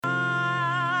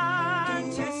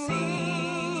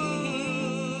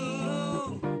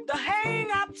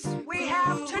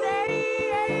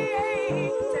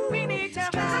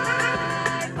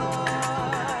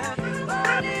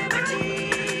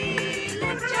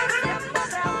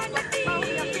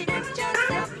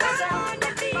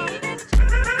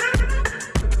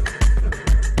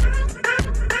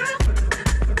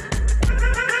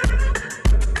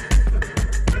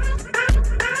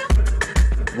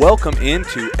Welcome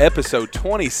into episode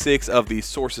 26 of the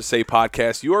Sources Say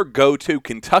podcast, your go-to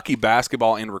Kentucky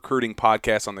basketball and recruiting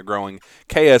podcast on the growing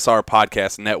KSR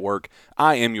Podcast Network.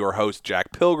 I am your host,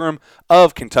 Jack Pilgrim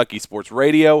of Kentucky Sports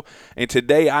Radio, and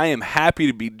today I am happy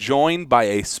to be joined by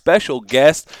a special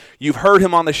guest. You've heard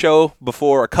him on the show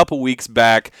before a couple weeks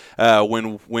back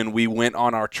when we went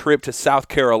on our trip to South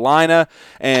Carolina,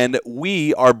 and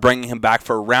we are bringing him back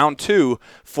for round two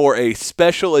for a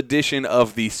special edition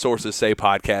of the Sources Say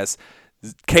podcast.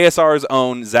 KSR's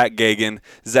own Zach Gagan.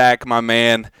 Zach, my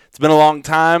man, it's been a long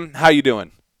time. How you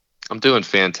doing? I'm doing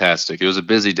fantastic. It was a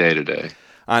busy day today.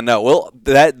 I know. Well,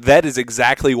 that is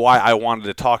exactly why I wanted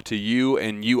to talk to you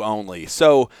and you only.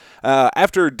 So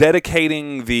after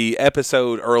dedicating the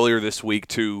episode earlier this week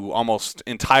to almost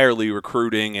entirely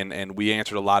recruiting, and we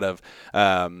answered a lot of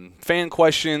fan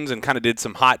questions and kind of did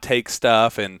some hot take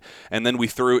stuff, and then we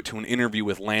threw it to an interview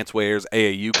with Lance Ware's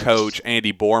AAU coach,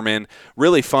 Andy Borman.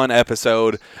 Really fun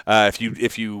episode.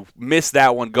 If you missed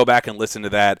that one, go back and listen to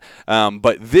that.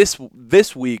 But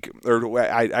this week, or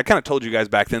I kind of told you guys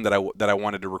back then that I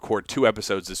wanted to record two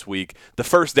episodes this week. The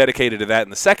first dedicated to that,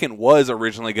 and the second was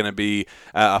originally going to be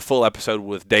a full episode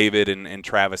with David and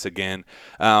Travis again.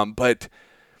 But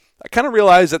I kind of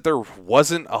realized that there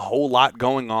wasn't a whole lot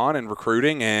going on in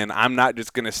recruiting, and I'm not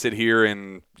just going to sit here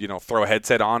and throw a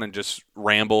headset on and just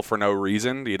ramble for no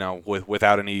reason,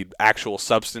 without any actual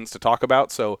substance to talk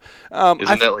about. So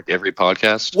isn't that like every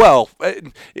podcast? Well,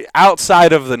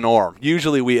 outside of the norm,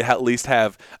 usually we at least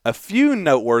have a few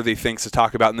noteworthy things to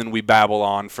talk about, and then we babble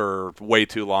on for way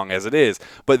too long as it is.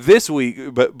 But this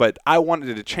week, but I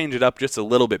wanted to change it up just a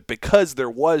little bit because there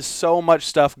was so much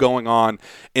stuff going on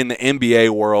in the NBA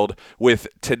world with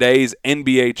today's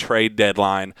NBA trade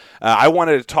deadline. I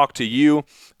wanted to talk to you,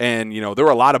 and there were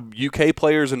a lot of UK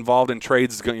players involved in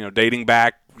trades, dating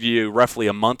back roughly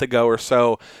a month ago or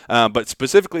so, but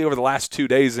specifically over the last 2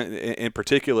 days in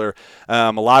particular,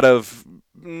 a lot of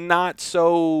not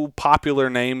so popular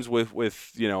names with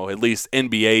at least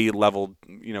NBA level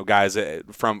guys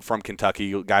from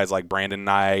Kentucky, guys like Brandon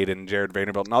Knight and Jared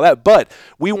Vanderbilt and all that. But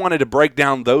we wanted to break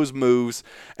down those moves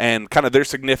and kind of their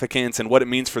significance and what it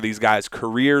means for these guys'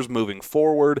 careers moving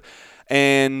forward.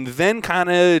 And then kind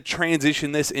of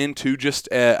transition this into just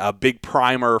a big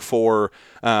primer for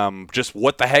just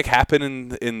what the heck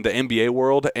happened in the NBA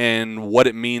world and what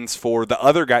it means for the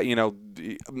other guy,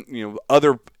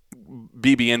 other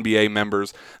BBNBA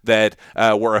members that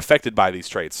were affected by these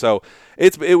trades. So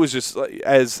it was just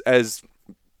as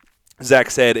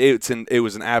Zach said, it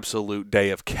was an absolute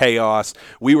day of chaos.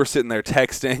 We were sitting there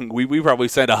texting. We probably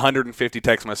sent 150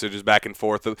 text messages back and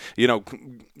forth,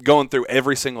 going through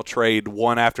every single trade,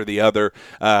 one after the other.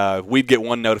 We'd get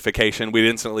one notification. We'd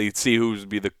instantly see who would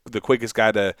be the quickest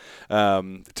guy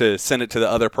to send it to the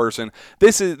other person.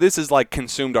 This is like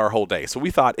consumed our whole day. So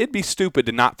we thought it'd be stupid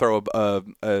to not throw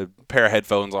a pair of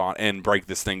headphones on and break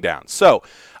this thing down. So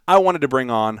I wanted to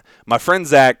bring on my friend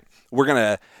Zach. We're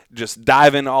going to just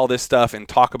dive into all this stuff and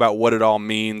talk about what it all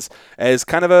means as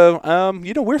kind of a,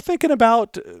 we're thinking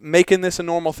about making this a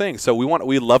normal thing. So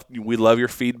we love your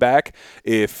feedback.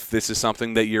 If this is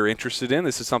something that you're interested in,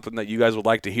 this is something that you guys would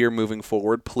like to hear moving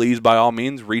forward, please, by all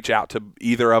means, reach out to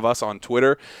either of us on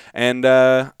Twitter. And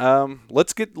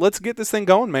let's get this thing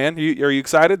going, man. Are you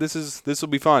excited? This will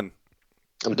be fun.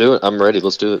 I'm ready.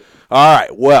 Let's do it. All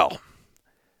right. Well,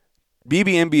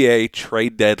 BBNBA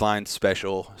trade deadline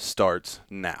special starts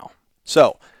now.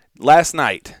 So last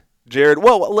night, Jared,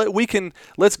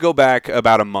 let's go back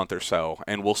about a month or so,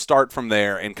 and we'll start from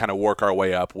there and kind of work our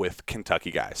way up with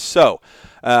Kentucky guys. So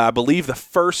I believe the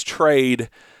first trade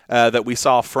that we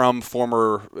saw from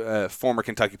former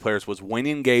Kentucky players was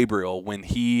Wenyen Gabriel when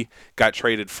he got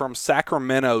traded from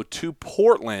Sacramento to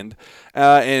Portland,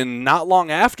 and not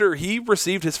long after he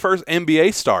received his first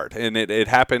NBA start, and it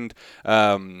happened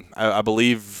I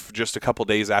believe just a couple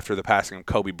days after the passing of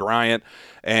Kobe Bryant.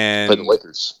 And played the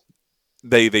Lakers.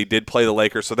 They did play the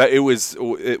Lakers, so that it was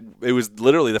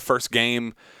literally the first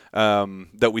game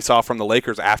that we saw from the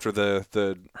Lakers after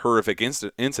the horrific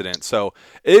incident. So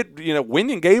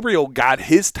Wenyen Gabriel got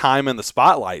his time in the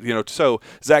spotlight. So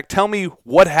Zach, tell me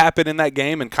what happened in that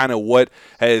game and kind of what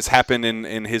has happened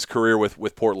in his career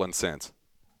with Portland since.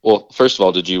 Well, first of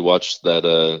all, did you watch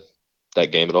that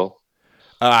game at all?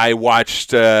 I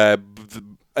watched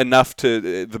enough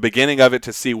to the beginning of it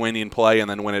to see Wenyen play, and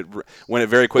then when it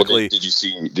very quickly. Well, did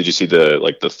you see the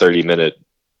 30-minute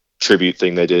tribute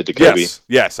thing they did to Kobe?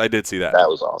 Yes, I did see that. That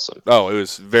was awesome. Oh, it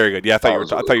was very good. Yeah, I thought you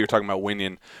were talking about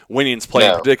Wenyen's play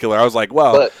in particular. I was like,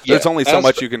 well, there's only so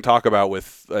much you can talk about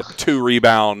with a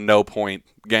 2-rebound, no-point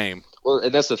game. Well,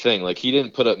 and that's the thing. Like, he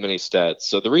didn't put up many stats.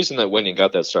 So the reason that Wenyen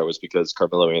got that start was because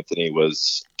Carmelo Anthony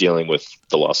was dealing with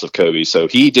the loss of Kobe. So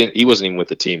he wasn't even with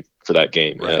the team for that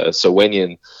game. Right. So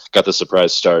Wenyen got the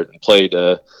surprise start and played.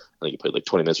 I think he played like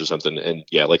 20 minutes or something. And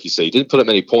yeah, like you say, he didn't put up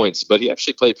many points, but he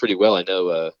actually played pretty well. I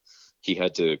know he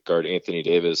had to guard Anthony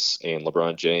Davis and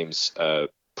LeBron James. I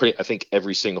think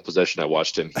every single possession I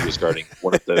watched him, he was guarding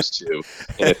one of those two.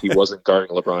 And if he wasn't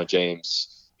guarding LeBron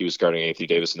James, he was guarding Anthony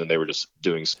Davis, and then they were just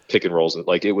doing pick and rolls, and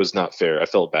like it was not fair. I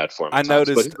felt bad for him I at times, but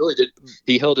he noticed. really did.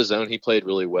 He held his own. He played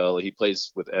really well. He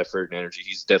plays with effort and energy.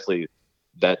 He's definitely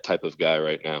that type of guy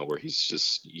right now, where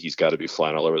he's got to be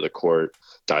flying all over the court,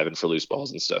 diving for loose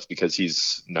balls and stuff, because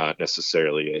he's not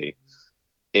necessarily a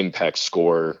impact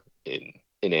scorer in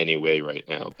any way right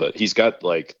now. But he's got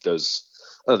like those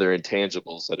other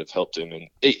intangibles that have helped him. And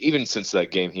even since that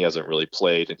game, he hasn't really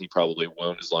played, and he probably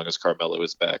won't as long as Carmelo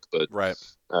is back. But Right.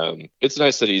 it's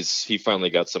nice that he finally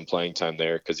got some playing time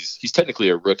there, because he's technically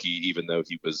a rookie, even though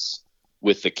he was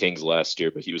with the Kings last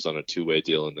year, but he was on a two-way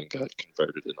deal and then got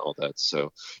converted and all that.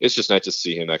 So it's just nice to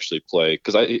see him actually play,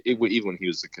 because even when he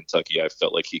was in Kentucky, I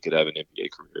felt like he could have an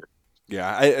NBA career.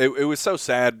 Yeah, it was so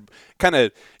sad. Kind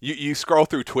of, you scroll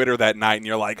through Twitter that night and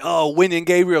you're like, oh, Wenyen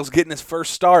Gabriel's getting his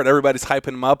first start. Everybody's hyping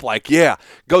him up, like, yeah,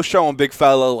 go show him, big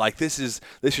fellow. Like this is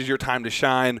your time to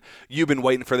shine. You've been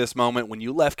waiting for this moment. When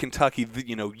you left Kentucky,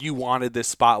 you wanted this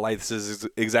spotlight. This is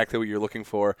exactly what you're looking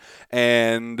for.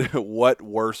 And what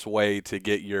worse way to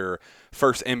get your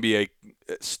first NBA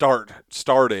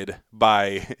started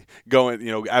by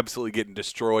going, absolutely getting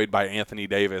destroyed by Anthony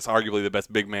Davis, arguably the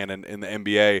best big man in the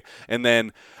NBA. And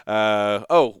then,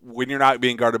 when you're not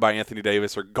being guarded by Anthony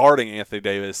Davis or guarding Anthony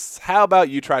Davis, how about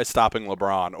you try stopping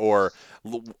LeBron or,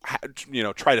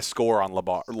 try to score on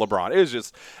LeBron? It was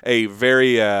just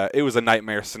it was a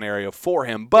nightmare scenario for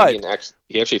him. But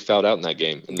He actually fouled out in that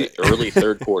game in the early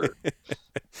third quarter.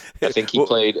 I think he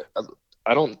played.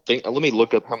 I don't think. Let me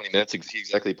look up how many minutes he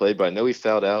exactly played, but I know he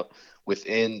fouled out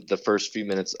within the first few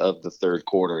minutes of the third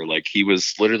quarter. Like, he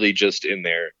was literally just in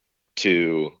there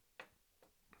to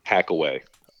hack away.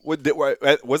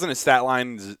 Wasn't his stat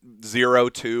line 0,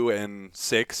 2, and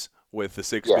 6? With the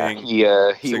six Yeah, being he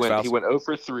six went fouls. he went 0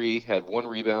 for 3, had 1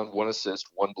 rebound, 1 assist,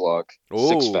 1 block,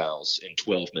 6 fouls in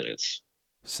 12 minutes.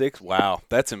 6. Wow,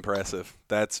 that's impressive.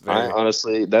 That's I very.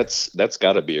 honestly, that's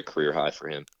got to be a career high for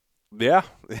him. Yeah.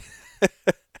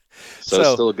 So it's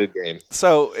so still a good game.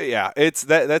 so yeah, it's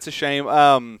that's a shame.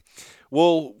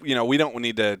 We don't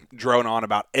need to drone on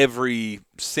about every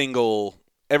single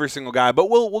guy, but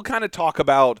we'll kind of talk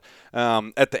about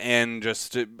at the end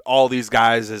just all these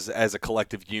guys as a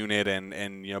collective unit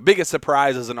and biggest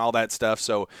surprises and all that stuff.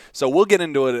 So we'll get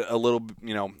into it a little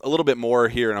bit more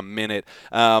here in a minute.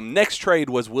 Next trade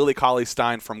was Willie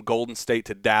Cauley-Stein from Golden State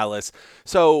to Dallas.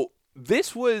 So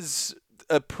this was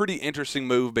a pretty interesting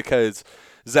move because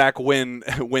Zach, when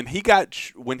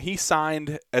he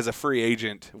signed as a free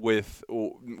agent with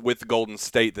Golden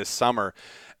State this summer,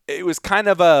 it was kind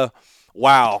of a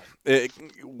wow.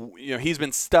 He's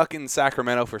been stuck in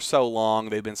Sacramento for so long.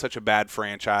 They've been such a bad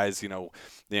franchise.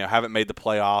 Haven't made the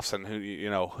playoffs, and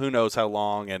who knows how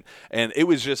long. And it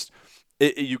was just.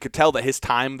 You could tell that his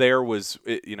time there was,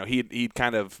 he'd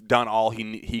kind of done all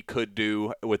he could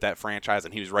do with that franchise,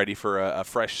 and he was ready for a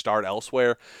fresh start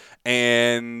elsewhere.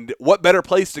 And what better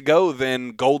place to go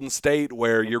than Golden State,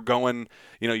 where you're going,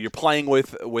 you're playing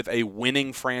with a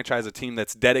winning franchise, a team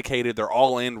that's dedicated. They're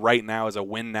all in right now as a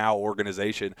win now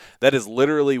organization. That is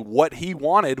literally what he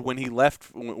wanted when he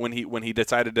left, when he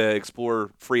decided to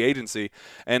explore free agency.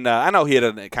 And I know he had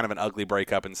a kind of an ugly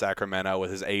breakup in Sacramento with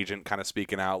his agent kind of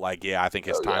speaking out like, yeah, I think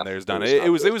his time there is done. It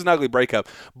was an ugly breakup,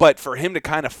 but for him to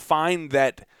kind of find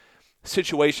that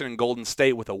situation in Golden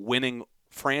State with a winning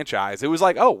franchise, it was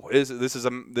like, oh, this is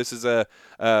a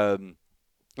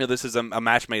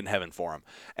match made in heaven for him.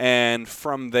 And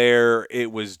from there,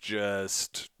 it was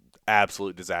just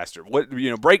absolute disaster.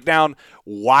 Break down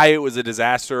why it was a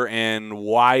disaster and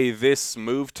why this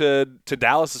move to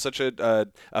Dallas is such a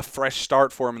fresh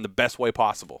start for him in the best way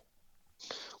possible.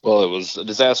 Well, it was a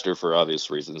disaster for obvious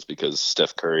reasons, because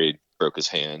Steph Curry broke his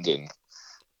hand, and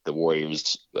the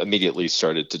Warriors immediately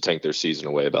started to tank their season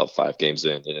away about 5 games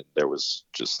in, and there was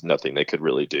just nothing they could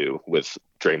really do with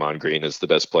Draymond Green as the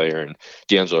best player, and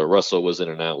D'Angelo Russell was in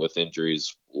and out with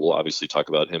injuries. We'll obviously talk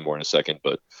about him more in a second,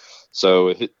 but so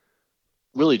it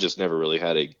really just never really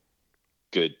had a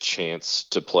good chance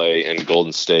to play in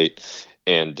Golden State.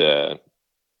 And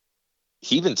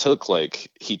he even took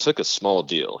a small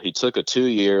deal. He took a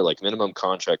 2-year minimum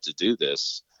contract to do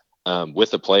this,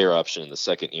 with a player option in the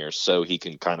second year, so he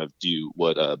can kind of do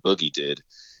what Boogie did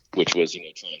which was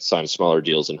trying to sign smaller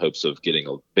deals in hopes of getting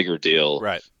a bigger deal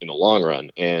Right. in the long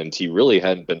run. And he really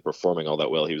hadn't been performing all that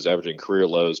well. He was averaging career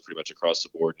lows pretty much across the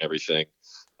board and everything.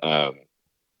 Um,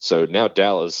 so now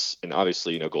Dallas, and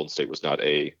obviously Golden State was not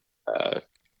a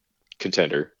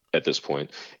contender at this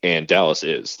point, and Dallas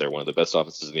is. They're one of the best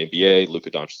offenses in the NBA.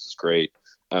 Luka Doncic is great.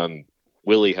 Um,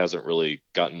 Willie hasn't really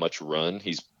gotten much run.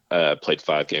 He's played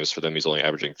 5 games for them. He's only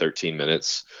averaging 13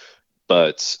 minutes.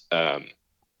 But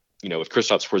with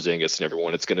Kristaps Porzingis and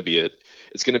everyone, it's going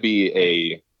to be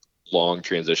a long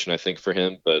transition, I think, for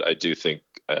him. But I do think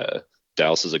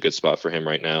Dallas is a good spot for him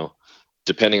right now.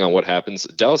 Depending on what happens,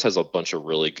 Dallas has a bunch of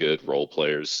really good role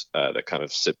players that kind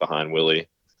of sit behind Willie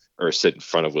or sit in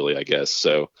front of Willie, I guess.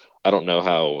 So I don't know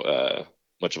how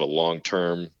much of a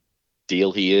long-term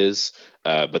deal he is,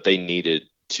 but they needed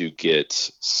to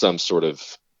get some sort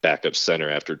of backup center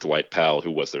after Dwight Powell,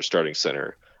 who was their starting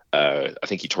center. I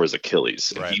think he tore his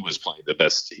Achilles, and Right. he was playing the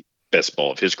best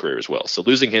ball of his career as well. So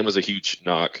losing him was a huge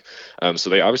knock.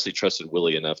 So they obviously trusted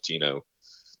Willie enough to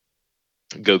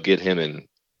go get him and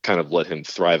kind of let him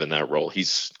thrive in that role. He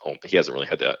hasn't really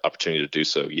had the opportunity to do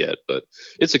so yet, but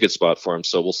it's a good spot for him.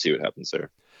 So we'll see what happens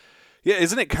there. Yeah,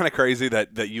 isn't it kind of crazy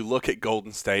that you look at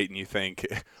Golden State and you think,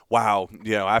 wow,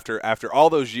 after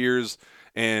all those years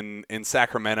in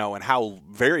Sacramento and how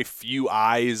very few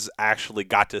eyes actually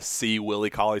got to see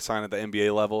Willie Cauley sign at the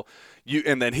NBA level,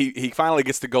 and then he finally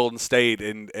gets to Golden State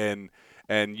and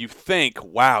you think,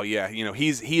 wow, yeah, he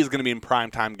is going to be in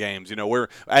primetime games.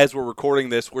 As we're recording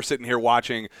this, we're sitting here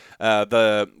watching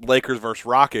the Lakers versus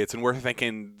Rockets, and we're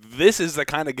thinking this is the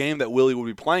kind of game that Willie will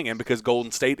be playing in because Golden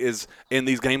State is in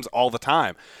these games all the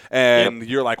time. And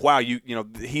You're like, wow,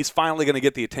 he's finally going to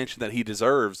get the attention that he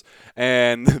deserves.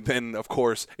 And then, of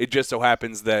course, it just so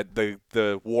happens that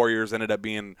the Warriors ended up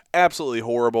being absolutely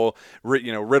horrible,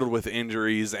 riddled with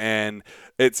injuries, and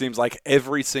it seems like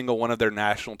every single one of their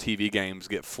national TV games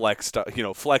get flexed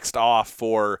off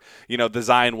for the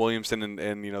Zion Williamson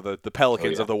and the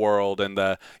Pelicans of the world, and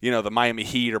the Miami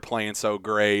Heat are playing so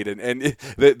great, and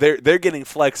they're getting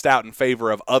flexed out in favor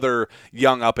of other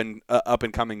young up and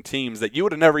coming teams that you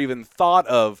would have never even thought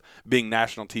of being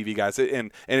national TV guys,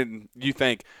 and you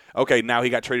think, okay, now he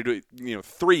got traded.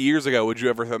 3 years ago, would you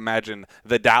ever imagine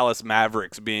the Dallas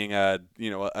Mavericks being a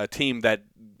team that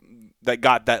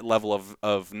got that level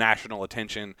of national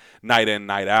attention night in,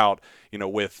 night out,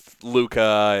 with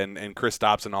Luka and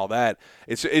Kristaps and all that.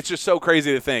 It's just so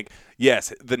crazy to think,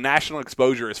 yes, the national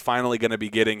exposure is finally going to be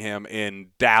getting him in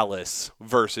Dallas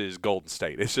versus Golden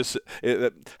State. It's just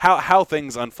how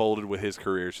things unfolded with his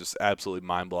career is just absolutely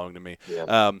mind-blowing to me.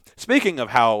 Yeah. Speaking of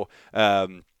how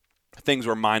things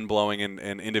were mind-blowing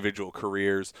in individual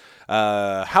careers,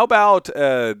 how about,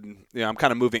 I'm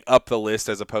kind of moving up the list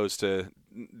as opposed to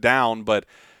down, but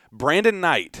Brandon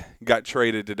Knight got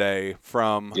traded today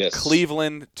from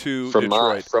Cleveland to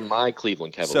Detroit. From my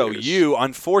Cleveland Cavaliers. So you,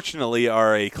 unfortunately,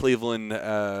 are a Cleveland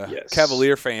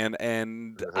Cavalier fan,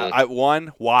 and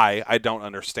why? I don't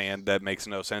understand. That makes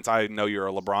no sense. I know you're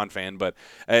a LeBron fan, but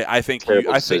I think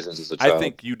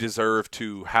you deserve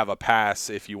to have a pass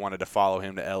if you wanted to follow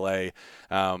him to LA.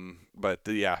 But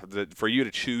for you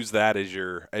to choose that as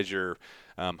your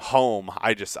home,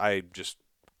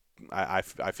 I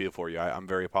feel for you. I'm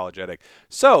very apologetic.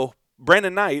 So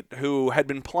Brandon Knight, who had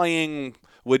been playing,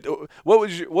 what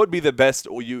would be the best?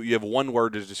 You have one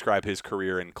word to describe his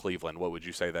career in Cleveland. What would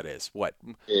you say that is? What?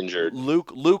 Injured.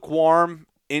 Lukewarm.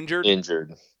 Injured.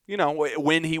 Injured.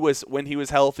 When he was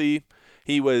healthy,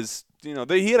 he was.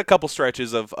 He had a couple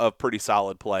stretches of pretty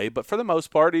solid play, but for the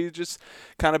most part, he's just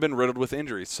kind of been riddled with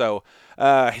injuries. So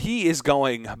he is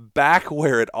going back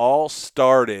where it all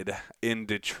started in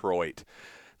Detroit.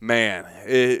 Man,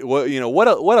 what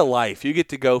a life! You get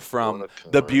to go from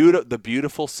the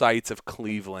beautiful sights of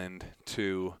Cleveland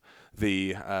to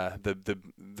the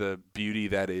beauty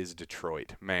that is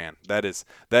Detroit. Man, that is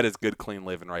good, clean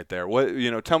living right there. What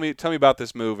tell me about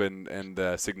this move and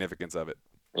the significance of it.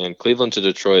 And Cleveland to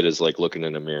Detroit is like looking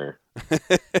in a mirror.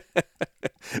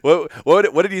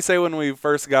 What did you say when we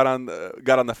first got on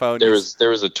the phone? There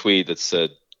was a tweet that said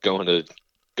going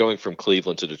from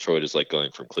Cleveland to Detroit is like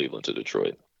going from Cleveland to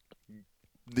Detroit.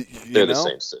 They're the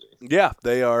same city. Yeah,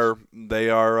 they are. They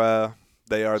are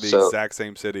the exact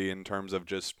same city in terms of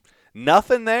just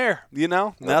nothing there.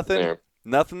 Nothing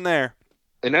there.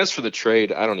 And as for the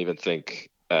trade, I don't even think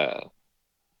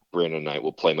Brandon Knight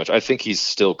will play much. I think he's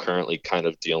still currently kind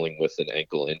of dealing with an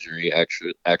ankle injury,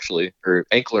 actually, or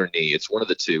ankle or knee. It's one of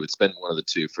the two. It's been one of the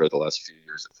two for the last few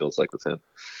years, it feels like, with him.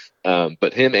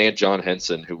 But him and John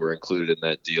Henson, who were included in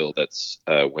that deal that's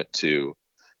went to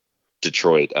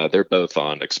Detroit, they're both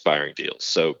on expiring deals.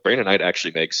 So Brandon Knight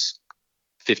actually makes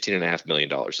 $15.5 million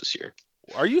this year.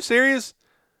 Are you serious?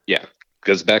 Yeah,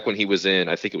 because back when he was in,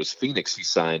 I think it was Phoenix, he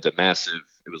signed a massive.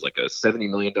 It was like a $70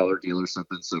 million deal or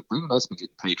something. So Brandon Knight's been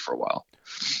getting paid for a while.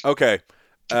 Okay.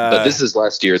 But this is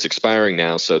last year. It's expiring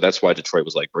now, so that's why Detroit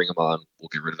was like, "Bring him on. We'll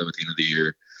get rid of him at the end of the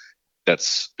year."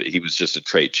 He was just a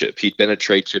trade chip. He'd been a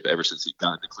trade chip ever since he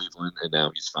got into Cleveland, and now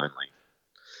he's finally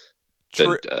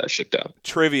been shipped out.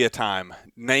 Trivia time.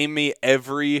 Name me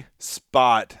every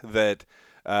spot that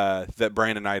that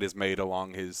Brandon Knight has made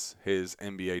along his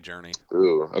NBA journey.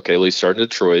 Ooh, okay. Well, he started in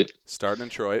Detroit. Starting in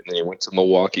Detroit. And then he went to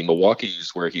Milwaukee. Milwaukee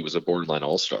is where he was a borderline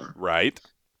all-star. Right.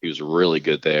 He was really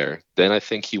good there. Then I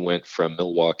think he went from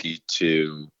Milwaukee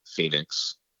to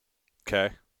Phoenix. Okay.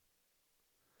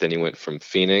 Then he went from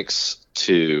Phoenix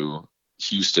to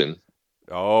Houston.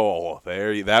 Oh,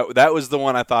 that was the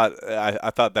one I thought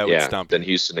that would stump you. Then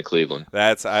Houston to Cleveland.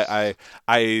 That's I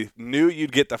knew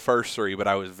you'd get the first three, but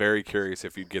I was very curious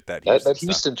if you'd get that Houston. That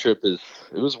Houston trip it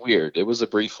was weird. It was a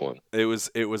brief one. It was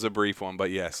a brief one,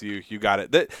 but yes, you got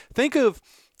it. Think of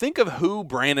who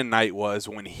Brandon Knight was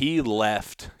when he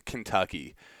left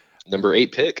Kentucky. Number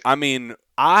 8 pick. I mean,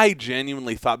 I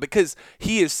genuinely thought, because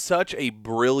he is such a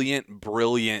brilliant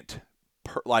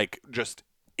just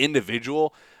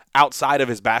individual. Outside of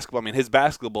his basketball, I mean, his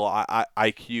basketball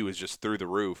IQ is just through the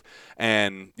roof.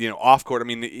 And, off court, I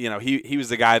mean, he was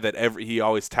the guy that he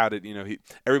always touted,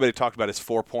 everybody talked about his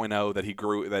 4.0, that he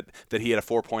grew, that he had a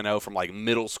 4.0 from like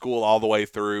middle school all the way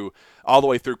through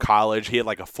college. He had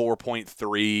like a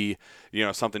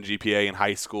 4.3, something GPA in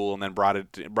high school, and then brought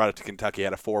it to Kentucky,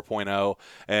 had a 4.0.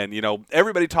 And,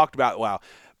 everybody talked about, wow,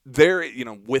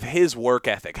 with his work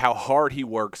ethic, how hard he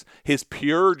works, his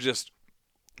pure just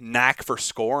knack for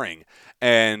scoring,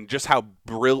 and just how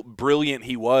brilliant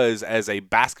he was as a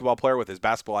basketball player with his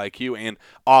basketball IQ, and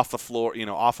off the floor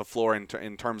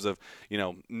in terms of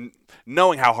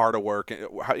knowing how hard to work,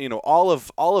 all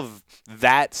of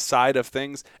that side of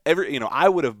things. I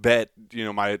would have bet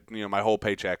my whole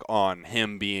paycheck on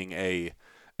him being a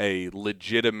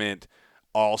legitimate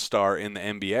all-star in the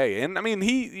NBA. And I mean,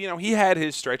 he had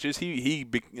his stretches. He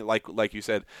like you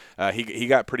said, he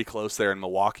got pretty close there in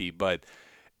Milwaukee, but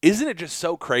isn't it just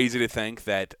so crazy to think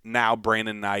that now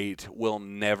Brandon Knight will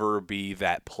never be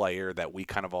that player that we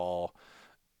kind of all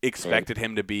expected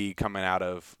him to be coming out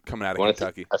of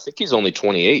Kentucky? I think he's only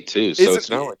 28 too, so it's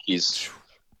not like he's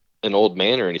an old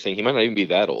man or anything. He might not even be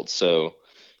that old. So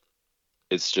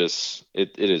it's just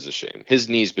it is a shame. His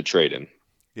knees betrayed him.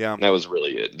 Yeah, and that was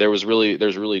really it. There's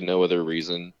really no other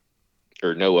reason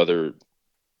or no other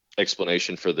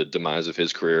explanation for the demise of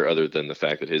his career other than the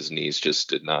fact that his knees just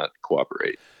did not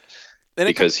cooperate.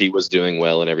 Because he was doing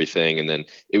well and everything, and then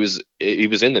he was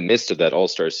in the midst of that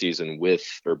All-Star season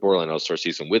borderline All-Star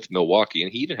season with Milwaukee,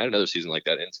 and he even had another season like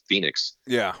that in Phoenix.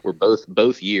 Yeah, where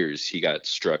both years he got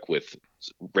struck with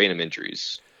random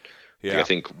injuries. Yeah, I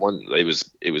think it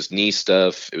was knee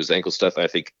stuff, it was ankle stuff. I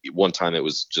think one time it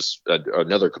was just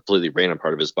another completely random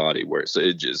part of his body where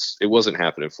it wasn't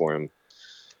happening for him,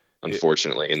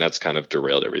 unfortunately, and that's kind of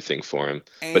derailed everything for him.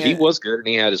 But he was good and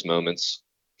he had his moments.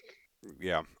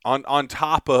 Yeah. On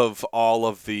top of all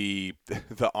of the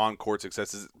on-court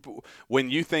successes, when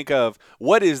you think of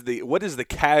what does the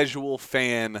casual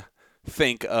fan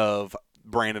think of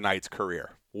Brandon Knight's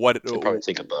career? They probably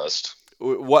think a bust.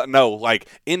 What? No, like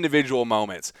individual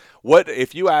moments. What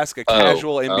if you ask a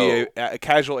casual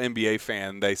NBA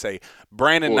fan? They say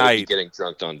Brandon Knight getting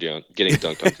dunked on DeAndre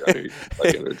Jordan.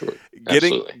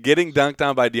 Getting dunked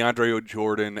on by DeAndre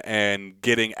Jordan and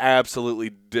getting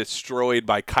absolutely destroyed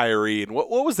by Kyrie. And what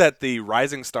was that? The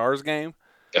Rising Stars game?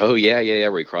 Oh yeah,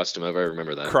 where he crossed him over. I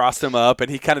remember that. Crossed him up,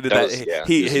 and he kind of did that.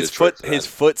 His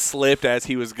foot slipped as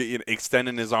he was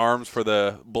extending his arms for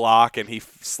the block, and he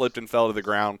slipped and fell to the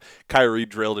ground. Kyrie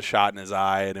drilled a shot in his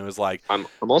eye, and it was like. I'm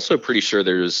also pretty sure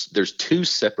there's 2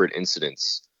 separate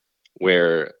incidents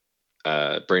where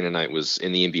Brandon Knight was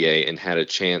in the NBA and had a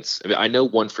chance. I mean, I know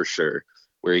one for sure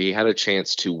where he had a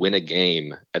chance to win a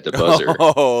game at the buzzer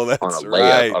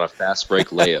on a fast break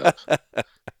layup.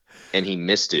 And he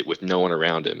missed it with no one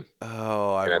around him.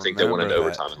 Oh, I think they went into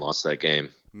overtime and lost that game.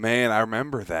 Man, I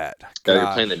remember that. They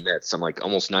were playing the Nets. I'm like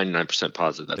almost 99%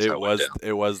 positive that's how it went down.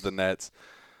 It was the Nets.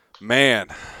 Man,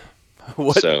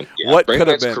 what could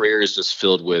have been? Career is just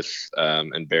filled with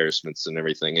embarrassments and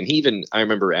everything. And I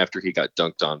remember after he got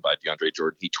dunked on by DeAndre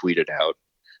Jordan, he tweeted out,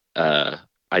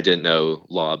 I didn't know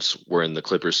lobs were in the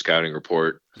Clippers scouting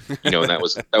report, and that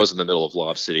was in the middle of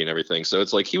Lob City and everything. So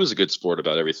it's like he was a good sport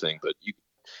about everything, but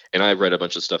and I read a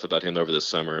bunch of stuff about him over the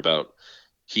summer about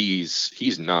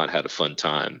he's not had a fun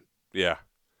time. Yeah.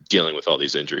 dealing with all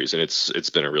these injuries, and it's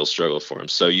been a real struggle for him.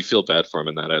 So you feel bad for him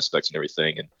in that aspect and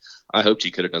everything. And I hoped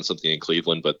he could have done something in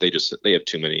Cleveland, but they have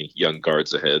too many young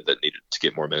guards ahead that needed to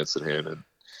get more minutes than him, and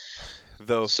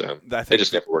Though so I they think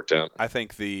just never worked out. I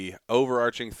think the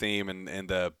overarching theme and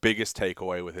the biggest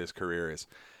takeaway with his career is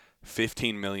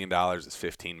 $15 million is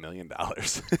 $15 million.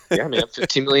 Yeah, man,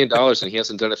 $15 million, and he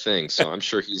hasn't done a thing. So I'm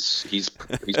sure he's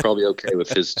probably okay with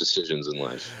his decisions in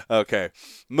life. Okay,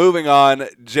 moving on.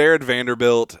 Jared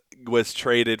Vanderbilt was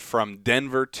traded from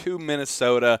Denver to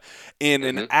Minnesota in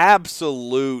an Hmm.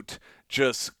 absolute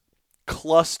just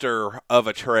cluster of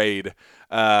a trade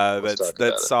Let's talk that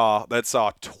about it.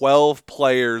 saw 12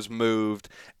 players moved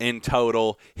in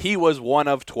total. He was one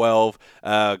of 12.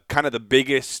 Kind of the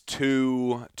biggest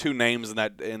two names in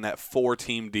that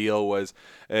 4-team deal was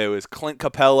it was Clint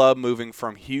Capella moving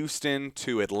from Houston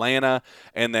to Atlanta,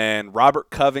 and then Robert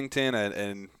Covington,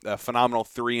 a phenomenal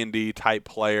 3-and-D type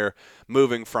player,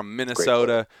 moving from Great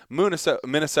player.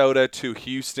 Minnesota to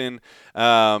Houston,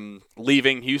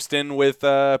 leaving Houston with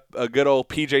a good old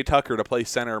PJ Tucker to play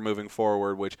center moving forward,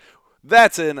 which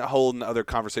that's a whole other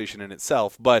conversation in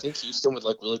itself. But Think Houston would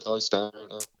like Willie Cauley-Stein right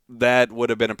now? that would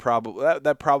have been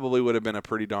that probably would have been a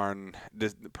pretty darn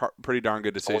good I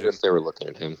wonder decision. if they were looking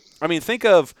at him. I mean, think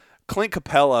of Clint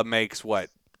Capella makes what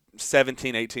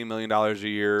 17-18 million dollars a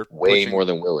year, Way more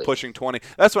than Willie. pushing 20.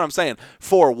 That's what I'm saying.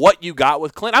 For what you got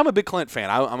with Clint, I'm a big Clint fan.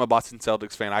 I'm a Boston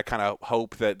Celtics fan. I kind of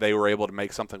hope that they were able to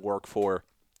make something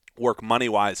work money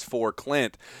wise for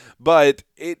Clint, but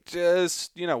it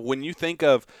just when you think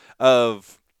of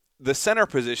the center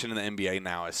position in the NBA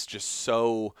now, it's just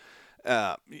so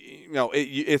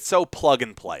it's so plug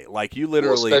and play. Like you Well,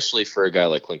 literally especially for a guy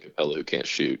like Clint Capella who can't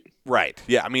shoot. right.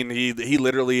 Yeah, I mean he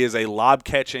literally is a lob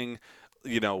catching,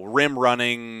 rim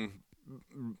running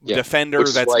Yeah, defender which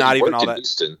is that's why he not even worked all in that.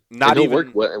 Houston, Not and he'll work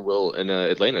even well in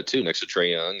Atlanta too, next to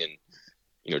Trey Young. And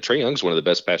Trey Young's one of the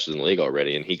best passers in the league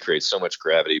already, and he creates so much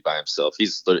gravity by himself.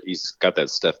 He's got that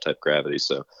Steph type gravity.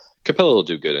 So Capella will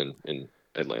do good in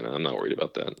Atlanta. I'm not worried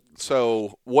about that.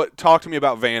 so. What? Talk to me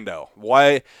about Vando.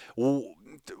 Why?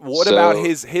 What about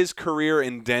So his career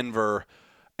in Denver,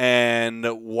 and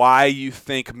why you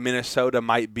think Minnesota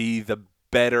might be the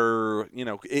better?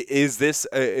 Is this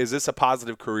a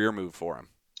positive career move for him?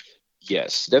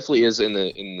 yes, definitely is in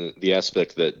the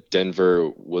aspect that Denver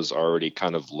was already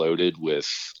kind of loaded with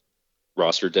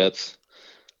roster depth,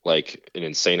 like an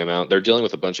insane amount. They're dealing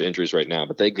with a bunch of injuries right now,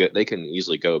 but they can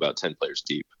easily go about 10 players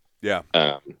deep. Yeah.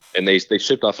 Um, and they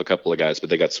shipped off a couple of guys, but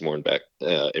they got some more back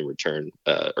in return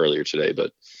earlier today.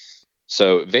 But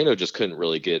so Vano just couldn't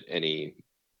really get any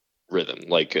rhythm.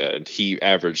 Like he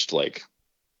averaged like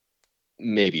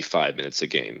maybe 5 minutes a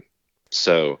game.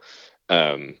 So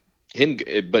um, him,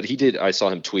 but he did. I saw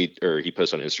him tweet or he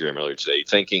posted on Instagram earlier today,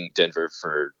 thanking Denver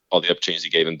for all the opportunities he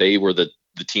gave him. They were the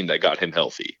team that got him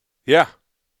healthy. Yeah.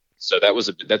 So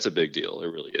that's a big deal. It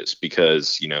really is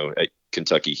because at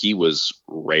Kentucky he was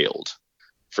railed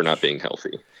for not being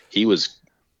healthy. He was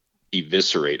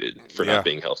eviscerated for Yeah. not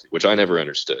being healthy, which I never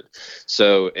understood.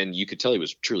 So, and you could tell he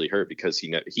was truly hurt because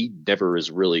he never has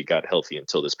really got healthy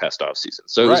until this past off season.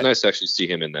 So it was Right. nice to actually see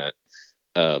him in that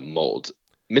mold.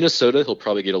 Minnesota, he'll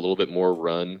probably get a little bit more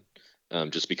run.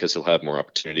 Just because he'll have more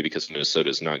opportunity because Minnesota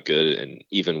is not good, and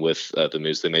even with the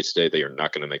moves they made today, they are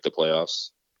not going to make the playoffs.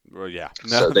 Well, yeah.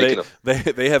 No, So they can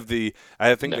they have the.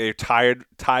 I think no, they're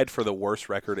tied for the worst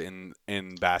record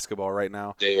in basketball right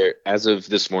now. they're as of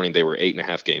this morning they were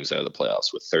 8.5 games out of the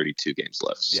playoffs with 32 games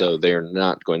left. Yeah. So they're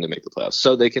not going to make the playoffs.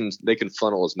 So they can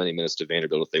funnel as many minutes to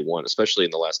Vanderbilt if they want, especially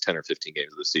in the last 10 or 15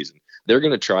 games of the season. They're going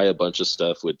to try a bunch of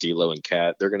stuff with D'Lo and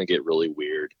Cat. They're going to get really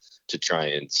weird to try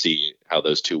and see how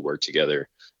those two work together.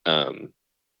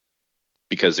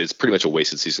 Because it's pretty much a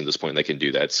wasted season at this point. They can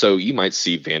do that. So you might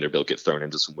see Vanderbilt get thrown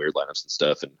into some weird lineups and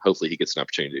stuff, and hopefully he gets an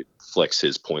opportunity to flex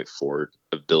his point forward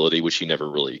ability, which he never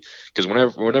really. Because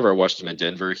whenever I watched him in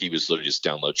Denver, he was literally just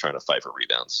down low trying to fight for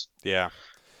rebounds. Yeah.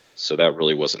 So that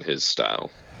really wasn't his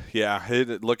style. Yeah.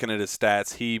 Looking at his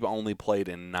stats, he only played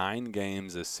in 9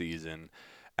 games this season,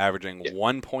 averaging Yeah.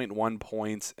 1.1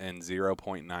 points and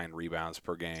 0.9 rebounds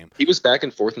per game. He was back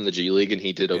and forth in the G League, and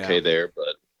he did okay Yeah. there,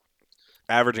 but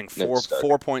Averaging never stuck.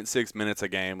 4.6 minutes a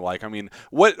game. Like, I mean,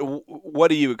 what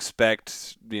do you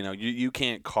expect? You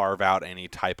can't carve out any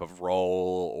type of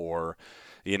role or,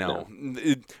 No,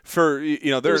 it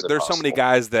was there's so many impossible.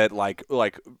 guys that like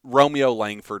Romeo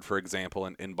Langford, for example,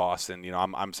 in Boston.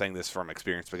 I'm saying this from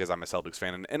experience because I'm a Celtics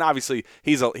fan, and obviously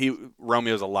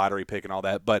Romeo's a lottery pick and all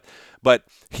that, but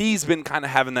he's been kind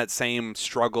of having that same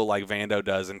struggle like Vando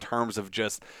does in terms of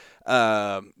just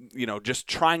just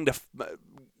trying to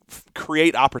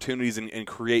create opportunities and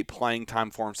create playing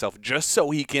time for himself just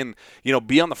so he can,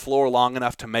 be on the floor long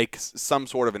enough to make some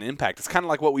sort of an impact. It's kind of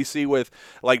like what we see with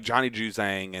like Johnny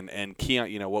Juzang and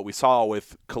Keon, what we saw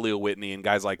with Khalil Whitney and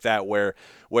guys like that where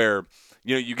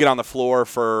you get on the floor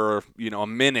for, a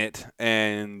minute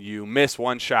and you miss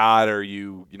one shot or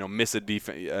you miss a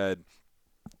defense,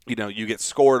 you get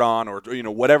scored on or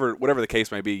whatever the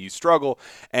case may be, you struggle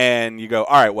and you go,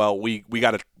 all right, well, we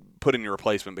got to put in your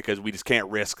replacement because we just can't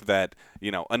risk that,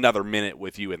 another minute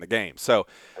with you in the game. So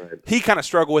he kind of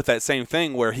struggled with that same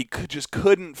thing where he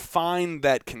couldn't find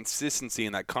that consistency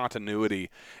and that continuity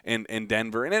in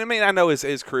Denver. And I mean, I know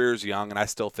his career is young, and I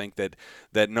still think that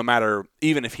no matter,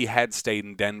 even if he had stayed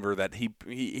in Denver, that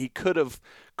he could have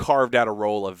carved out a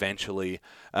role eventually.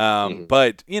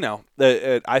 But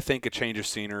I think a change of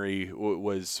scenery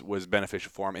was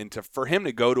beneficial for him, and for him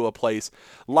to go to a place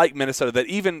like Minnesota that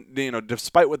even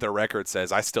despite what their record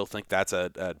says, I still think that's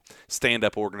a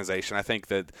stand-up organization. I think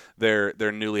that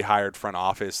their newly hired front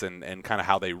office and kind of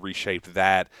how they reshaped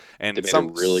that, and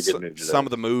some really good moves some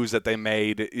of the moves that they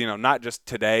made, not just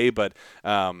today, but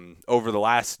over the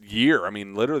last year. I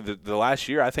mean, literally the last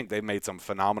year, I think they've made some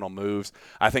phenomenal moves.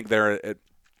 I think they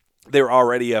were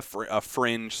already a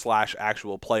fringe /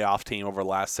 actual playoff team over the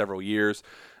last several years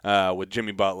with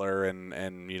Jimmy Butler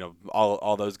and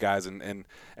all those guys and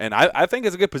I think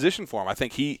it's a good position for him. I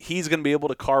think he's going to be able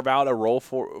to carve out a role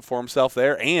for himself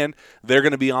there, and they're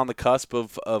going to be on the cusp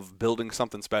of building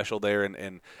something special there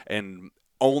and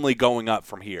only going up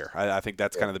from here. I think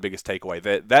that's kind of the biggest takeaway.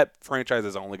 That franchise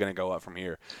is only going to go up from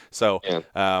here. So,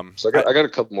 I got a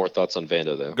couple more thoughts on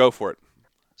Vando though. Go for it.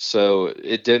 So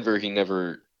at Denver, he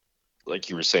never,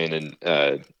 like you were saying,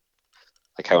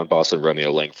 like how in Boston,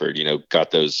 Romeo Langford,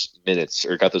 got those minutes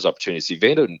or got those opportunities. See,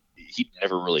 Vando, he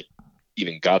never really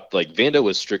even got, like, Vando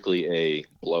was strictly a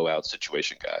blowout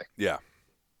situation guy. Yeah.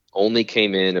 Only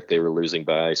came in if they were losing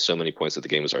by so many points that the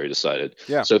game was already decided.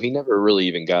 Yeah. So he never really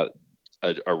even got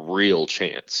a real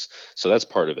chance. So that's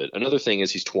part of it. Another thing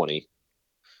is he's 20.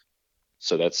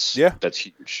 So that's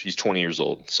huge. He's 20 years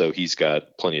old. So he's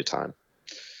got plenty of time.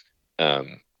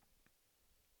 Actually,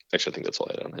 I think that's all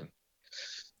I had on him.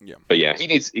 Yeah. But yeah,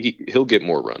 he'll get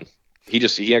more run.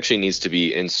 He actually needs to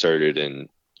be inserted and,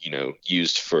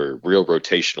 used for real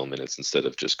rotational minutes instead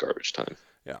of just garbage time.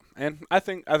 Yeah, and I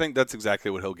think that's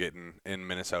exactly what he'll get in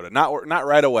Minnesota. Not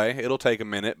right away. It'll take a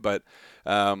minute, but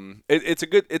it's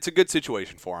a good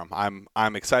situation for him.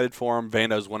 I'm excited for him.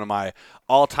 Vando's one of my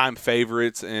all-time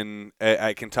favorites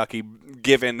at Kentucky,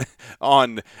 given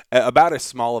on about as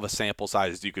small of a sample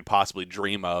size as you could possibly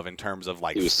dream of in terms of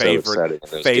like favorite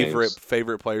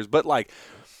players. But like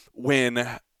when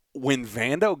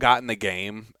Vando got in the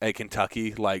game at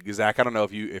Kentucky, like Zach, I don't know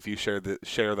if you share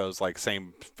those like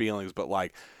same feelings, but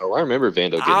like, oh, I remember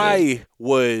Vando getting I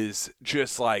was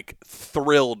just like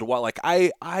thrilled. Like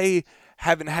I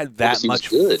haven't had that much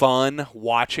fun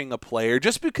watching a player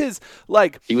just because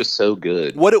like he was so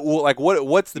good. What's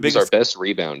the biggest? He was our best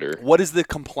rebounder. What is the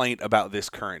complaint about this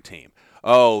current team?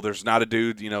 Oh, there's not a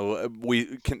dude.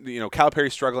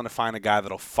 Calipari's struggling to find a guy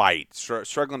that'll fight.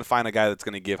 Struggling to find a guy that's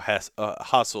going to give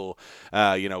hustle.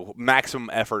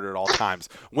 Maximum effort at all times.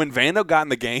 When Vando got in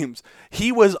the games,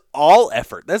 he was all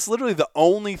effort. That's literally the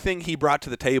only thing he brought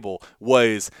to the table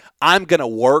was I'm going to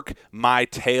work my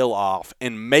tail off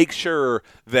and make sure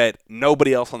that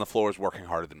nobody else on the floor is working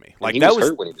harder than me. Like, he was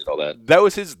hurt when he did all that. That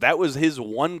was his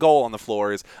one goal on the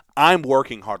floor is I'm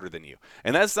working harder than you,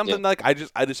 and that's something like I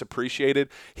just appreciated.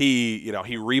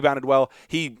 He rebounded well.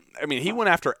 He went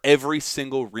after every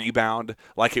single rebound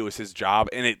like it was his job,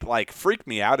 and it like freaked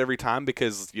me out every time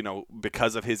because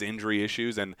of his injury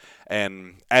issues and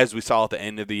as we saw at the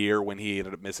end of the year when he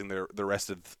ended up missing the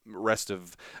rest of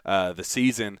the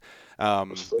season,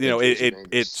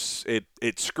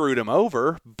 it screwed him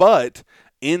over, but.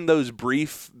 In those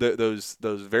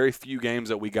those very few games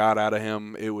that we got out of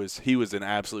him, he was an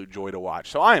absolute joy to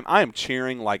watch. So I am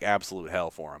cheering like absolute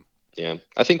hell for him. Yeah,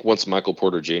 I think once Michael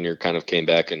Porter Jr. kind of came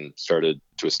back and started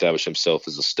to establish himself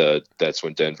as a stud, that's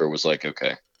when Denver was like,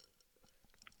 okay,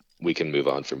 we can move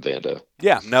on from Vando.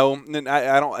 Yeah, no, and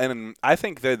I don't, and I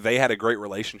think that they had a great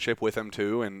relationship with him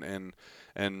too, and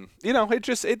it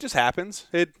just happens.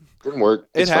 It didn't work.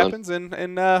 It happens, and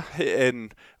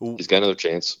he's got another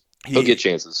chance. He'll get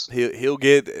chances. He'll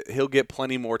get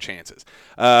plenty more chances.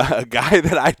 A guy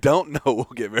that I don't know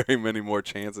will get very many more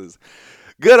chances.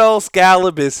 Good old Skal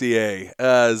Labissiere.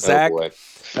 Zach. Oh boy.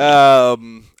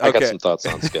 I got some thoughts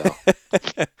on Skal.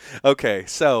 Okay,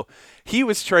 so he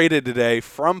was traded today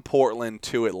from Portland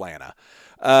to Atlanta.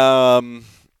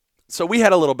 So we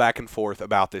had a little back and forth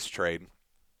about this trade,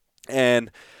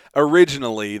 and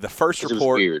originally the first 'Cause it was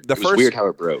report, weird. It was weird how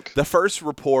it broke. the first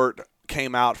report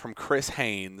came out from Chris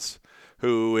Haynes,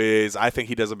 who is, I think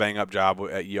he does a bang up job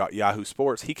at Yahoo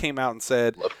Sports. He came out and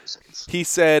said, Love Chris Haynes. he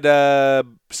said,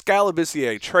 Skal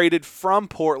Labissiere traded from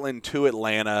Portland to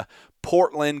Atlanta,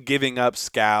 Portland giving up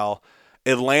Skal,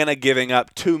 Atlanta giving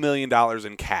up $2 million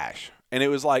in cash. And it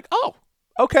was like, oh,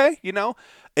 okay,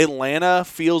 Atlanta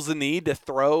feels the need to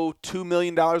throw $2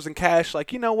 million in cash.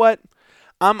 Like, you know what?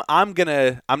 I'm not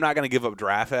gonna give up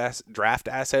draft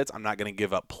assets. I'm not gonna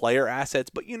give up player assets.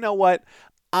 But you know what?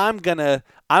 I'm gonna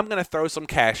throw some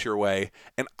cash your way,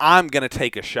 and I'm gonna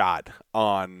take a shot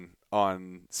on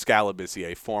Skal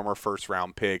Labissiere, former first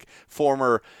round pick,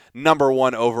 former number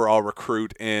 1 overall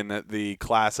recruit in the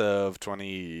class of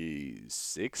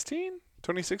 2016.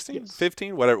 2016, Yes.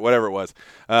 15, whatever it was,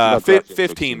 Not drafted in 15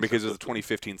 16, because it was the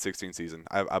 2015-16 season,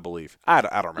 I believe. I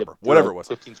don't remember. Yep, Whatever it was,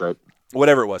 15's right.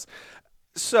 whatever it was.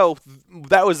 So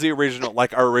that was the original,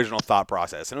 like our original thought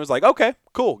process, and it was like, okay,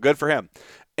 cool, good for him.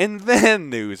 And then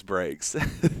news breaks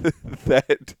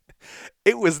that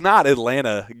it was not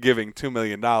Atlanta giving $2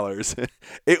 million.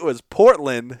 It was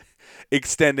Portland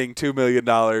extending $2 million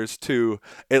to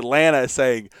Atlanta,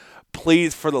 saying,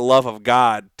 please, for the love of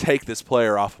God, take this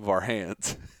player off of our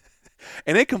hands.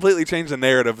 And it completely changed the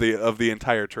narrative of the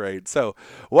entire trade. So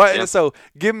what? Yeah. So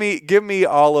give me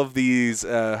all of these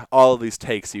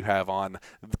takes you have on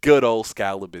good old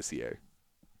Skal Labissiere.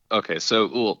 Okay,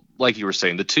 so like you were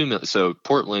saying, the 2 million. So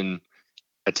Portland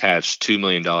attached $2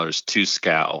 million to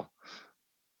Skal,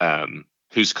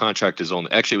 whose contract is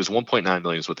only actually it was 1.9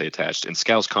 million is what they attached, and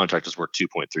Skal's contract is worth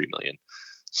 2.3 million.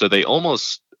 So they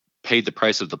almost paid the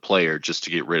price of the player just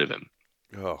to get rid of him.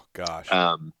 Oh gosh.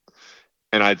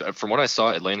 And from what I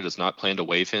saw, Atlanta does not plan to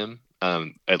waive him.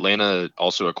 Atlanta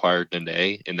also acquired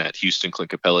Nene in that Houston Clint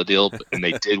Capella deal, and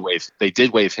they did waive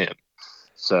him.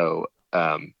 So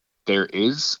I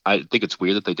think it's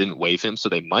weird that they didn't waive him. So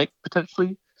they might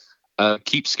potentially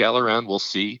keep Skal around. We'll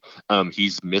see.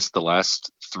 He's missed the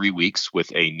last 3 weeks with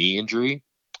a knee injury,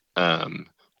 and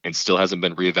still hasn't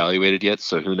been reevaluated yet.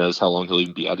 So who knows how long he'll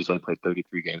even be out. He's only played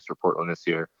 33 games for Portland this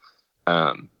year.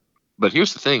 But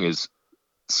here's the thing: is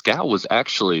Skal was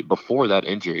actually, before that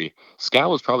injury,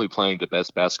 Skal was probably playing the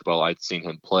best basketball I'd seen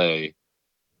him play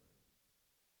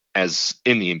as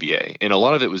in the NBA. And a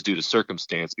lot of it was due to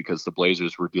circumstance because the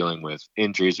Blazers were dealing with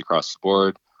injuries across the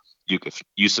board.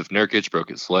 Yusuf Nurkic broke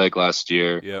his leg last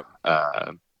year. Yep.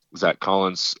 Zach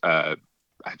Collins, I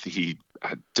think he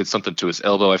did something to his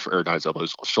elbow, or not his elbow,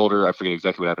 his shoulder. I forget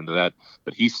exactly what happened to that,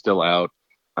 but he's still out.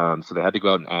 So they had to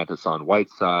go out and add Hassan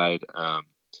Whiteside.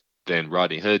 Then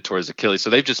Rodney Hood tore his Achilles.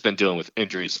 So they've just been dealing with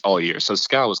injuries all year. So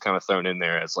Skal was kind of thrown in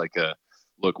there as like a,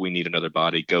 look, we need another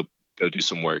body. Go do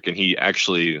some work. And he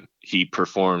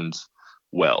performed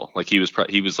well. Like he was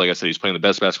like I said, he's playing the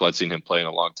best basketball I'd seen him play in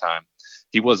a long time.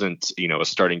 He wasn't, a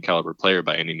starting caliber player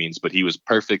by any means, but he was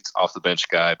perfect off the bench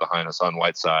guy behind us on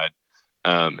Whiteside.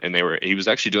 And he was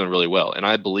actually doing really well. And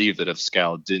I believe that if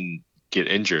Skal didn't get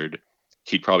injured,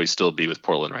 he'd probably still be with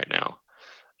Portland right now.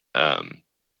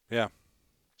 Yeah.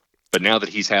 But now that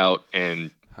he's out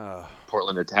and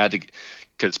Portland had to,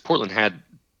 because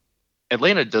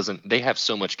Atlanta doesn't, they have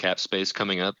so much cap space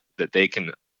coming up that they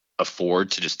can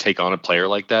afford to just take on a player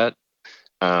like that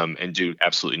and do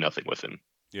absolutely nothing with him.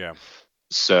 Yeah.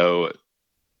 So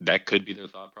that could be their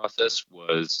thought process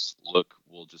was, look,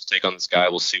 we'll just take on this guy.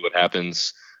 We'll see what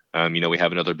happens. We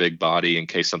have another big body in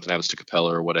case something happens to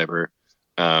Capella or whatever.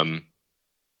 In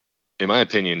my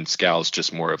opinion, Skal's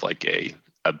just more of like a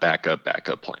backup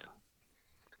plan.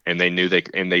 And they knew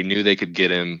they could get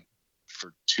him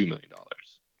for $2 million,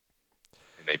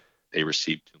 and they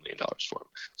received $2 million for him.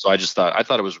 So I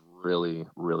thought it was really,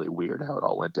 really weird how it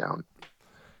all went down.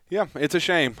 Yeah, it's a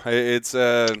shame. It's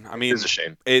it is a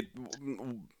shame because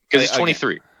he's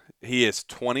 23. Again, he is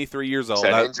 23 years old.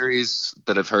 He's had injuries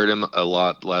that have hurt him a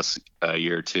lot last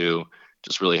year or two.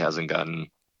 Just really hasn't gotten.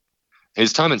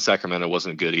 His time in Sacramento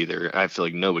wasn't good either. I feel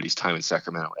like nobody's time in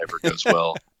Sacramento ever goes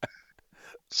well.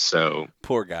 So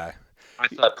poor guy. I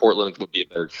thought Portland would be a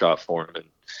better shot for him, and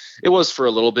it was for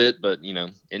a little bit. But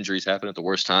injuries happen at the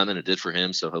worst time, and it did for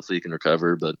him. So hopefully he can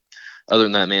recover. But other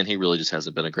than that, man, he really just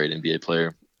hasn't been a great NBA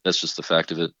player. That's just the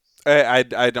fact of it.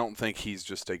 I don't think he's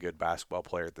just a good basketball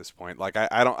player at this point. Like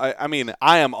I mean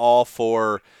I am all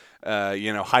for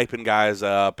hyping guys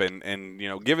up and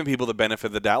giving people the benefit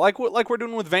of the doubt, like we're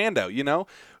doing with Vando.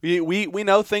 We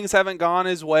know things haven't gone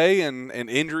his way and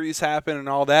injuries happen and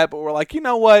all that, but we're like, you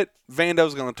know what,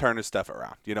 Vando's going to turn his stuff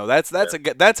around. That's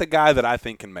a guy that I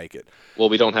think can make it. Well,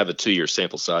 we don't have a 2-year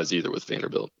sample size either with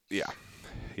Vanderbilt. Yeah.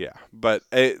 But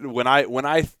when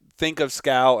I think of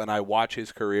Scal and I watch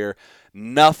his career,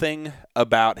 nothing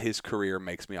about his career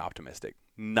makes me optimistic.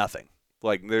 Nothing.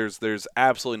 Like there's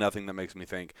absolutely nothing that makes me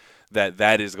think that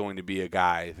that is going to be a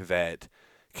guy that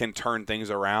can turn things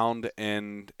around,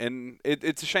 and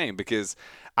it's a shame because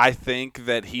I think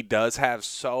that he does have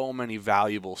so many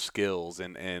valuable skills,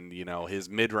 and his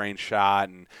mid-range shot,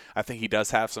 and I think he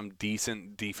does have some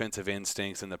decent defensive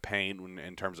instincts in the paint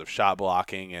in terms of shot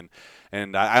blocking,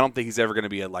 and I don't think he's ever going to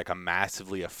be like a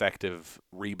massively effective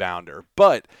rebounder,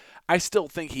 but I still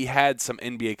think he had some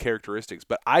NBA characteristics,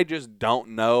 but I just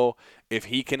don't know if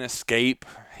he can escape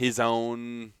his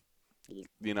own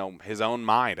his own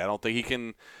mind. I don't think he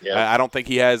can. Yeah. I don't think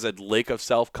he has a lick of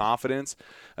self confidence.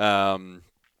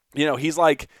 He's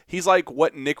like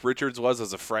what Nick Richards was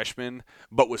as a freshman,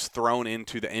 but was thrown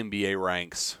into the NBA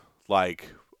ranks, like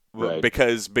Right.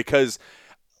 because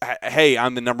hey,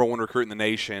 I'm the number one recruit in the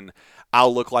nation.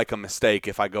 I'll look like a mistake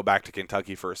if I go back to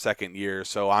Kentucky for a second year.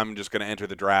 So I'm just going to enter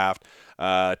the draft.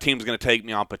 Team's going to take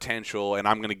me on potential, and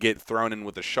I'm going to get thrown in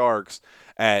with the Sharks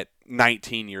at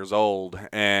 19 years old,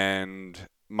 and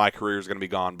my career is going to be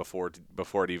gone before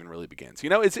it even really begins.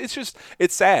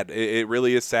 It's sad. It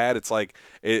really is sad. It's like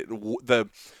the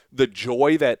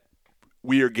joy that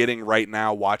we are getting right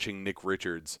now watching Nick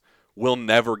Richards we'll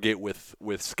never get with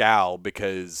Scal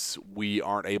because we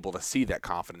aren't able to see that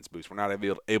confidence boost. We're not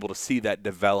able to see that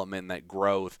development and that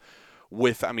growth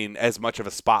with, I mean, as much of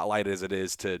a spotlight as it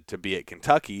is to be at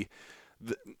Kentucky,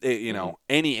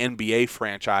 any NBA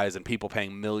franchise and people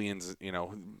paying millions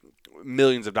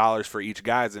of dollars for each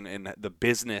guys and the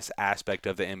business aspect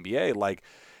of the NBA, like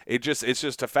it's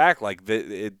just a fact. Like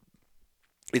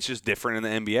it's just different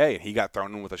in the NBA. He got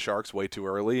thrown in with the Sharks way too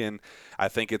early, and I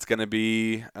think it's going to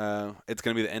be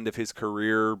the end of his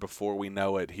career before we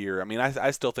know it here. I mean,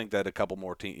 I still think that a couple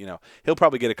more teams, he'll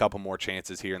probably get a couple more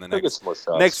chances here in the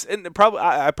next, and probably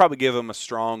I probably give him a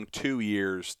strong 2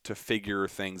 years to figure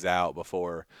things out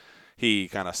before he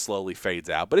kind of slowly fades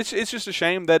out. But it's just a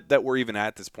shame that we're even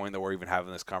at this point, that we're even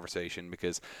having this conversation,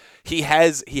 because he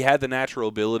had the natural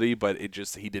ability, but he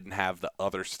didn't have the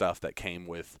other stuff that came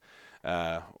with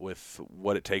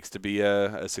what it takes to be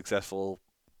a successful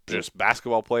just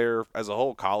basketball player as a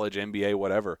whole, college, NBA,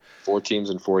 whatever. 4 teams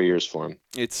in 4 years for him.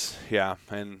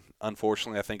 And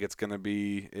unfortunately, I think it's going to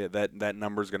be that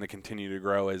number is going to continue to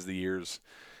grow as the years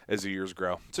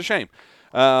grow. It's a shame.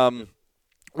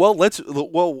 Well,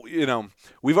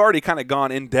 we've already kind of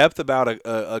gone in depth about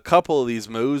a couple of these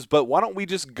moves, but why don't we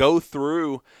just go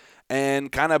through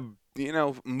and kind of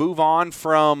move on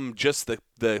from just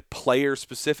the player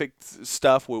specific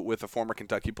stuff with the former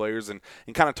Kentucky players and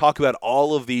kind of talk about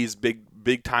all of these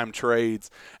big time trades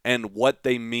and what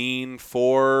they mean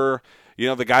for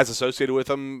the guys associated with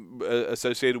them,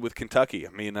 associated with Kentucky.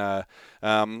 I mean,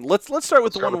 let's start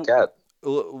with the one. Cat.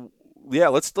 Yeah,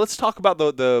 let's talk about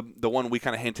the one we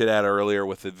kind of hinted at earlier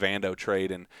with the Vando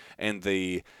trade and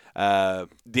the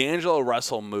D'Angelo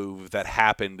Russell move that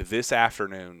happened this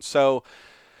afternoon. So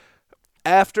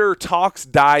after talks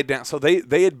died down, so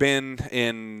they had been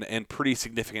in pretty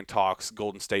significant talks,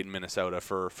 Golden State and Minnesota,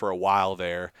 for a while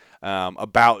there,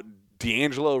 about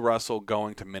D'Angelo Russell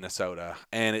going to Minnesota,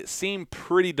 and it seemed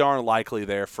pretty darn likely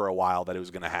there for a while that it was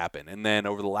going to happen. And then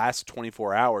over the last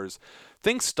 24 hours,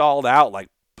 things stalled out like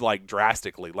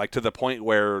drastically, like to the point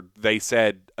where they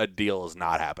said a deal is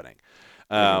not happening.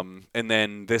 And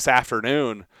then this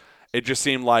afternoon, it just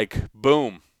seemed like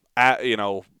boom,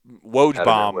 Woj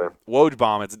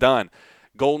bomb, it's done.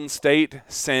 Golden State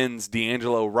sends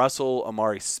D'Angelo Russell,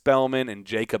 Amari Spellman, and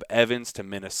Jacob Evans to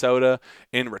Minnesota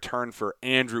in return for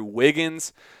Andrew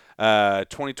Wiggins,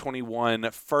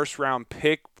 2021 first-round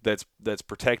pick that's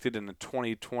protected in a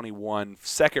 2021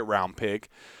 second-round pick.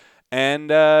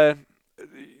 And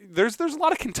there's a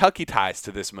lot of Kentucky ties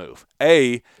to this move.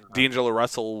 D'Angelo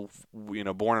Russell,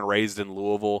 born and raised in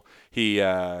Louisville. He,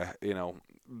 I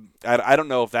don't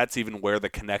know if that's even where the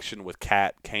connection with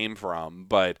Cat came from,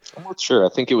 but I'm not sure. I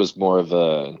think it was more of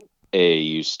a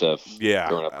AAU stuff. Yeah,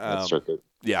 growing up in that circuit.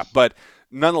 Yeah, but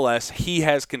nonetheless, he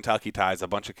has Kentucky ties, a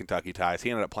bunch of Kentucky ties.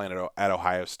 He ended up playing at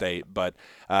Ohio State, but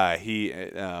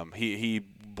he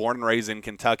born and raised in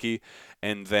Kentucky,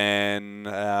 and then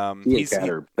he's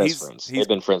best friends. They've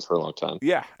been friends for a long time.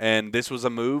 Yeah, and this was a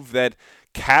move that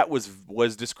Cat was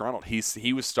disgruntled.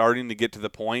 He was starting to get to the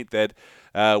point that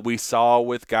we saw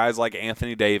with guys like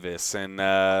Anthony Davis and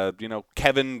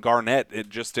Kevin Garnett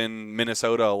just in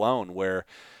Minnesota alone, where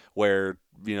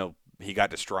he got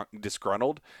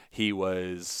disgruntled. He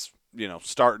was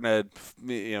starting to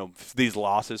these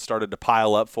losses started to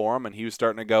pile up for him, and he was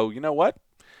starting to go, you know what?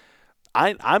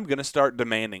 I'm going to start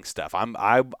demanding stuff.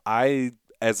 I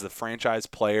as the franchise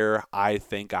player, I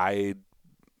think I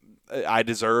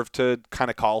deserve to kind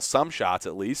of call some shots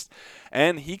at least.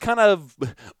 And he kind of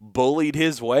bullied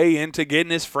his way into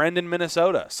getting his friend in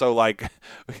Minnesota. So, like,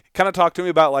 kind of talk to me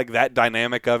about like that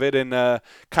dynamic of it, and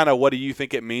kind of what do you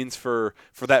think it means for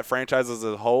that franchise as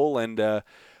a whole? And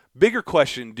bigger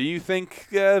question: do you think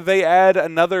they add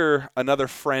another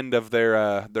friend of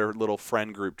their little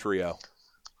friend group trio?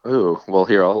 Oh, well,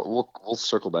 here we'll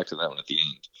circle back to that one at the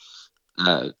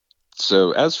end.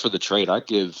 So as for the trade, I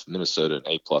give Minnesota an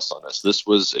A+ on this. This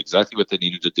was exactly what they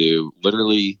needed to do.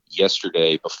 Literally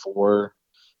yesterday, before,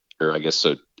 or I guess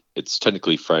so, it's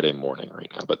technically Friday morning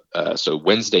right now, but so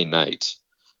Wednesday night,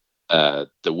 the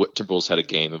Timberwolves had a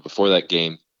game, and before that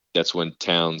game, that's when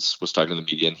Towns was talking to the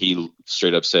media, and he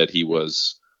straight up said he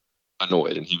was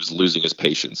annoyed and he was losing his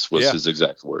patience, was Yeah, his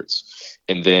exact words.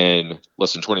 And then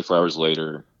less than 24 hours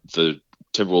later, the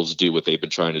Timberwolves do what they've been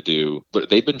trying to do, but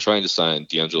they've been trying to sign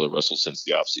D'Angelo Russell since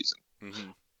the offseason.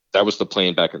 hmm That was the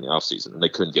plan back in the offseason, and they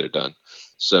couldn't get it done.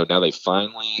 So now they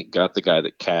finally got the guy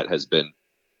that Cat has been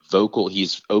vocal.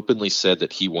 He's openly said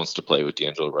that he wants to play with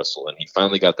D'Angelo Russell, and he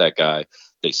finally got that guy.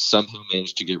 They somehow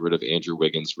managed to get rid of Andrew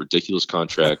Wiggins' ridiculous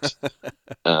contract.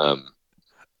 Um,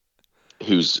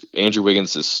 who's Andrew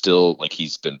Wiggins is still like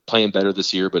he's been playing better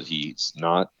this year, but he's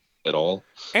not at all.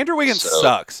 Andrew Wiggins So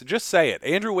sucks. Just say it.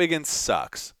 Andrew Wiggins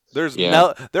sucks.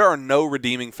 yeah, There are no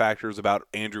redeeming factors about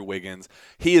Andrew Wiggins.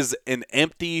 He is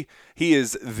he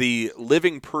is the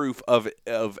living proof of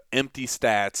empty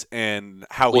stats and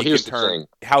well here's the thing.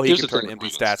 how he Here's can the thing turn with empty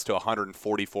Wiggins. stats to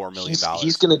 144 million He's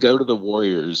dollars. going to go to the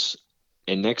Warriors,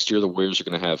 and next year the Warriors are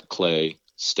going to have Clay,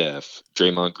 Steph,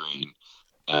 Draymond Green,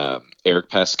 Eric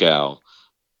Pascal,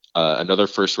 another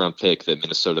first round pick that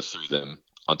Minnesota threw them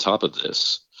on top of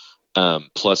this,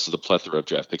 plus the plethora of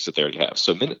draft picks that they already have.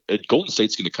 So Golden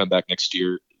State's going to come back next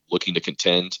year looking to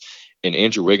contend, and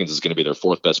Andrew Wiggins is going to be their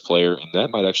fourth best player, and that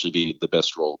might actually be the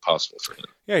best role possible for him.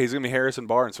 Yeah, he's gonna be Harrison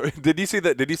Barnes. Did you see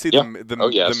that? Did you see Yeah. Oh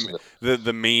yeah, I've seen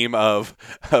the meme of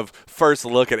first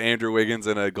look at Andrew Wiggins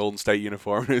in a Golden State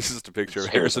uniform? It's just a picture it. of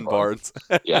Harrison Harrison Barnes.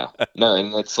 Barnes. Yeah. No,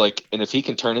 and it's like, and if he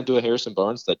can turn into a Harrison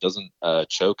Barnes that doesn't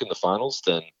choke in the finals,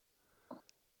 then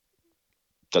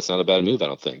that's not a bad move, I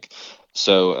don't think.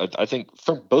 So I think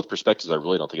from both perspectives, I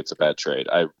really don't think it's a bad trade.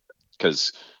 I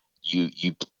because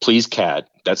you please Cat.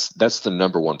 That's the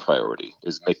number one priority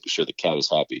is making sure the Cat is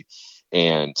happy,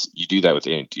 and you do that with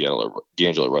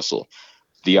D'Angelo Russell.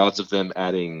 The odds of them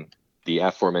adding the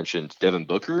aforementioned Devin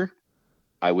Booker,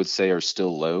 I would say, are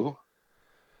still low,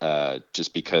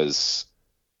 just because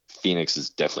Phoenix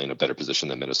is definitely in a better position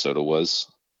than Minnesota was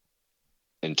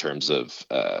in terms of,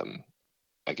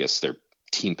 I guess, their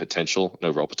team potential and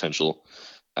overall potential.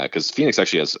 Because Phoenix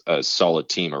actually has a solid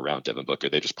team around Devin Booker.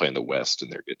 They just play in the West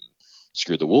and they're getting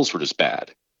screwed. The Wolves were just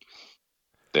bad.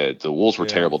 The Wolves were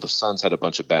Yeah. terrible. The Suns had a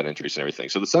bunch of bad injuries and everything.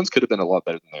 So the Suns could have been a lot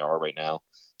better than they are right now.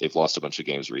 They've lost a bunch of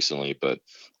games recently, but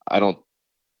I don't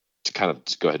to kind of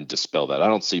go ahead and dispel that. I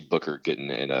don't see Booker getting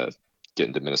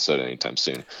to Minnesota anytime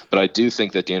soon. But I do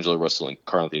think that D'Angelo Russell and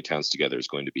Karl-Anthony Towns together is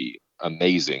going to be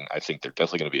amazing. I think they're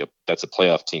definitely going to be that's a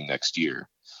playoff team next year.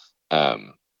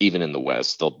 Even in the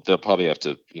West, they'll probably have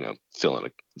to fill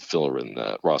in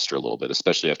the roster a little bit,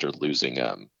 especially after losing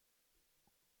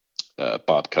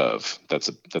Bob Cove. That's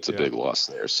a Yeah. big loss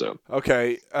there. So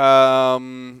Okay.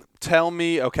 Tell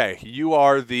me. Okay, you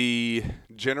are the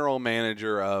general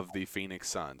manager of the Phoenix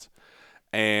Suns,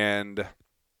 and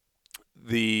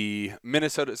the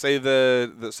Minnesota. Say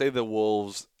the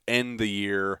Wolves end the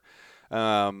year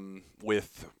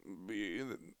with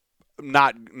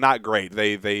not great.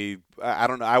 They I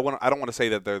don't know. I don't want to say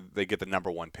that they get the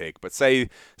number one pick, but say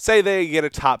they get a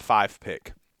top five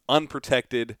pick,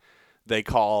 unprotected. They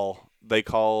call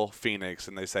Phoenix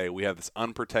and they say we have this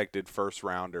unprotected first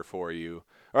rounder for you.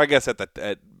 Or I guess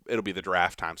it'll be the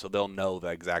draft time, so they'll know the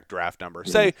exact draft number.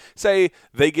 mhm. Say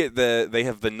they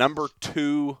have the number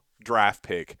 2 draft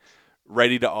pick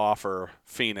ready to offer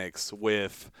Phoenix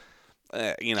with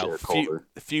Jarrett Culver,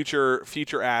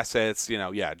 future assets.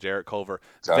 Yeah, Jarrett Culver.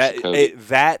 Josh Okogie.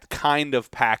 That kind of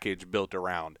package built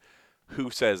around. Who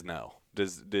says no?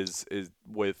 Does is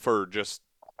with for just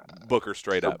Booker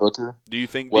straight For up? Booker, Do you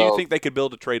think well, they could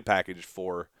build a trade package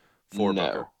for Booker?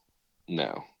 no,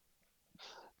 no.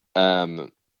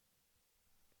 Um,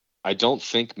 I don't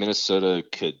think Minnesota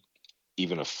could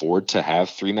even afford to have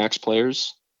three max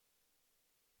players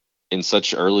in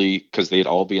such early because they'd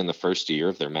all be in the first year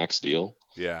of their max deal.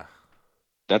 Yeah.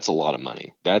 That's a lot of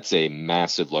money. That's a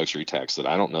massive luxury tax that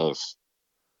I don't know if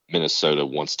Minnesota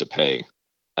wants to pay.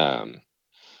 Um,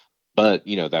 But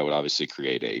that would obviously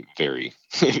create a very,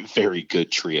 very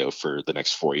good trio for the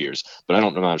next 4 years. But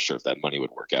I'm not sure if that money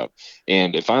would work out.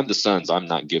 And if I'm the Suns, I'm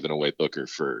not giving away Booker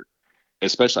for,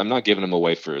 especially I'm not giving him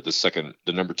away for the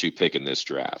number 2 pick in this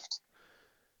draft.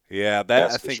 Yeah, that I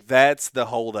That's for sure. think that's the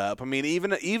holdup. I mean,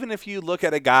 even if you look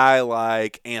at a guy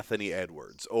like Anthony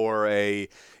Edwards or It's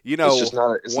one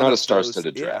not a of those,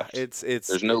 star-studded yeah, draft.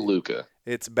 There's no Luca.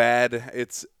 it's bad.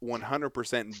 It's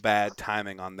 100% bad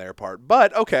timing on their part.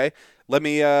 But okay, let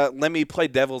me play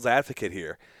devil's advocate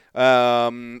here.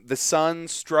 The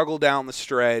Suns struggle down the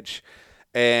stretch,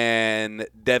 and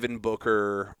Devin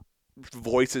Booker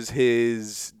voices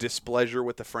his displeasure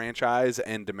with the franchise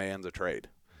and demands a trade.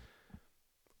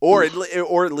 Oof.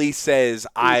 Or at least says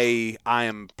Oof. I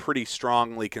am pretty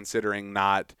strongly considering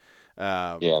not,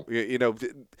 Yeah.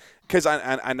 because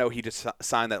I know he just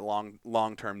signed that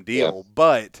long term Yeah. deal,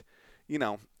 but you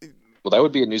know, Well, that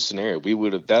would be a new scenario. We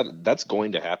would have that's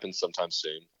going to happen sometime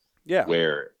soon, yeah,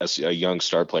 where a young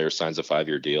star player signs a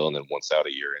 5-year deal and then wants out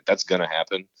a year. And that's going to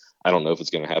happen. I don't know if it's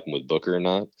going to happen with Booker or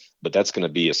not, but that's going to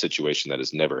be a situation that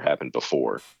has never happened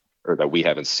before, or that we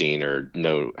haven't seen or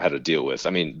know how to deal with.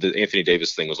 I mean, the Anthony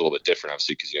Davis thing was a little bit different,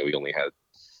 obviously, because we only had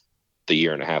the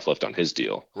year and a half left on his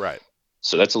deal. right.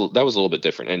 So that was a little bit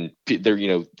different. And there,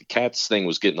 the Cats thing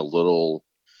was getting a little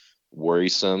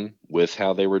worrisome with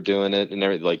how they were doing it, and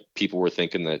everything. Like, people were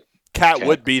thinking that Cat Cat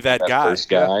would be be that that guy.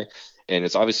 first Yeah. guy, and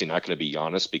it's obviously not going to be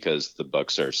Giannis because the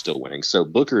Bucks are still winning. So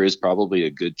Booker is probably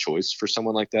a good choice for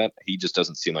someone like that. He just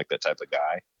doesn't seem like that type of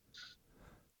guy,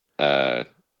 uh,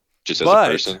 just as a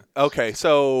But person. okay,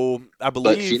 so I But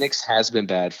believe Phoenix has been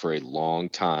bad for a long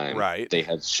time. right, They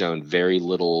have shown very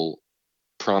little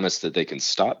promise that they can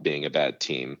stop being a bad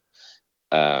team.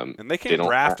 and they They can't don't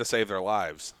draft have, to save their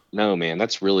lives. no, man,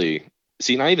 that's really,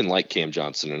 see, and I even like Cam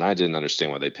Johnson, and I didn't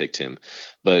understand why they picked him,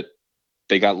 but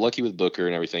they got lucky with Booker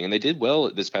and everything, and they did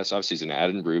well this past offseason.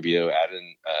 Adding Rubio,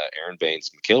 adding Aaron Baines.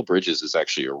 Mikal Bridges is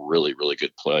actually a really, really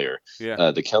good player.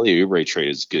 Yeah. The Kelly Oubre trade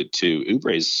is good too.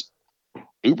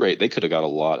 Oubre, they could have got a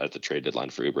lot at the trade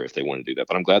deadline for Oubre if they wanted to do that,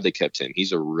 but I'm glad they kept him.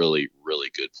 He's a really, really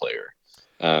good player.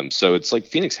 So it's like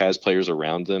Phoenix has players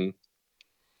around them.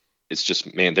 It's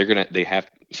just, man, they have.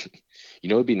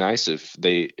 It'd be nice if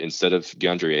they, instead of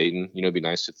DeAndre Ayton, it'd be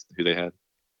nice if who they had,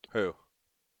 Who?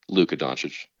 Luka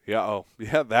Doncic. Yeah. Oh,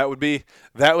 yeah. That would be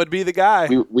the guy.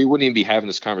 We wouldn't even be having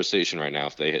this conversation right now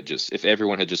if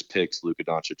everyone had just picked Luka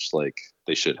Doncic like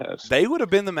they should have. They would have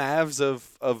been the Mavs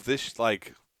of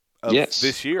Yes.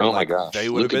 this year. Oh my Like gosh. they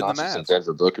would have Luka been the Doncic and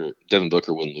Mavs. Devin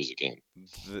Booker wouldn't lose a game.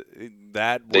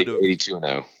 That They would have.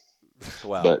 82-0.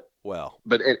 Well, But well,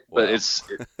 but well. it's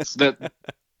that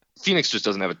Phoenix just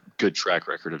doesn't have a good track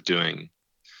record of doing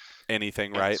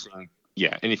Anything right? anything.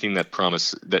 Yeah, anything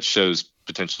that shows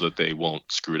potential that they won't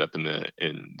screw it up in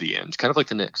the end. Kind of like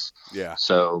the Knicks. Yeah.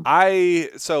 So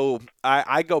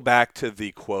I go back to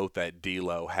the quote that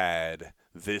D'Lo had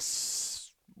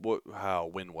this.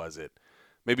 When was it?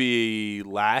 Maybe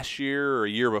last year or a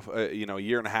year before, a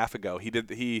year and a half ago.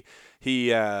 He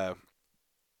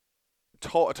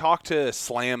talked to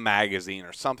Slam Magazine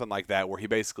or something like that, where he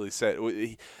basically said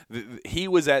he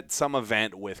was at some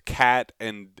event with Cat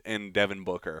and Devin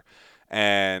Booker,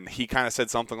 and he kind of said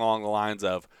something along the lines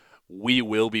of, "We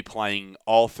will be playing.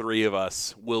 All three of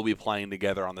us will be playing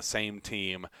together on the same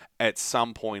team at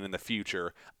some point in the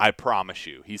future. I promise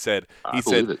you." He said. I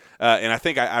believe it. And I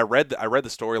think I read the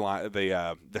storyline,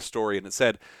 the story, and it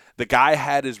said the guy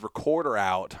had his recorder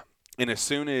out, and as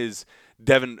soon as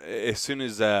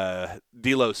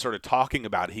D'Lo started talking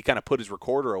about it, he kind of put his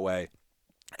recorder away,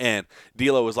 and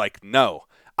D'Lo was like, "No,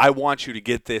 I want you to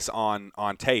get this on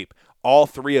tape. All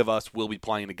three of us will be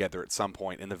playing together at some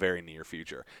point in the very near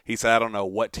future." He said, "I don't know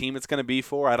what team it's going to be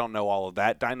for. I don't know all of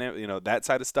that dynamic, that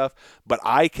side of stuff, but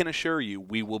I can assure you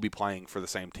we will be playing for the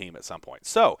same team at some point."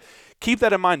 So keep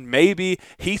that in mind. Maybe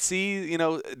he sees,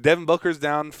 Devin Booker's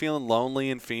down feeling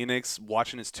lonely in Phoenix,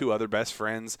 watching his two other best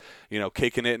friends,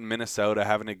 kicking it in Minnesota,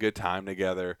 having a good time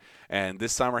together. And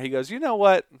this summer he goes, "You know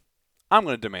what? I'm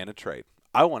going to demand a trade.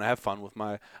 I want to have fun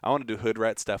I want to do hood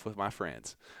rat stuff with my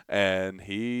friends." And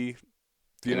he,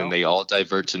 And then they all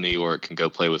divert to New York and go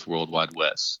play with Worldwide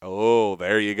Wes. oh,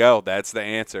 there you go. That's the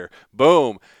answer.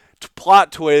 Boom.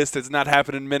 Plot twist. It's not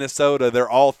happening in Minnesota. They're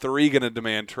all three going to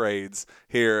demand trades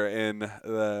here in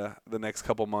the next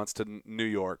couple months to New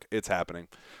York. It's happening.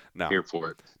 No, Here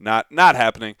for it. not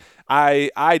happening.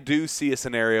 I do see a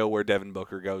scenario where Devin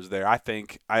Booker goes there. I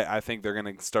think they're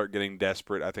going to start getting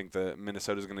desperate. I think the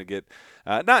Minnesota's going to get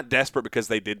not desperate because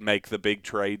they did make the big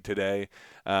trade today.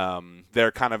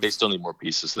 They're kind of, They still need more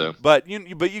pieces though. but you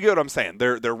get what I'm saying.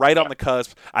 They're right on Yeah, the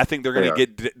cusp. I think they're they going to are.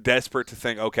 get desperate to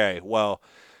think, okay, well,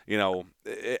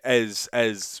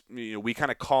 as we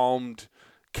kind of calmed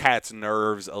Cat's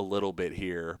nerves a little bit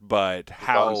here, but We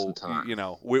bought him some how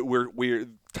time. we're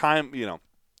time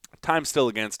time's still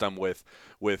against him with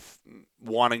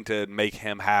wanting to make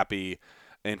him happy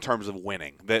in terms of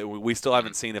winning. That we still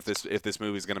haven't seen if this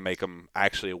movie is going to make them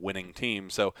actually a winning team.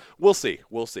 So we'll see.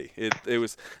 We'll see. It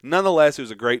was nonetheless it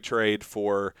was a great trade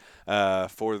for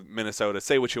Minnesota.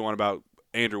 Say what you want about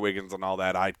Andrew Wiggins and all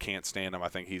that. I can't stand him. I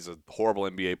think he's a horrible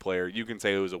NBA player. You can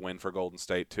say it was a win for Golden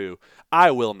State too.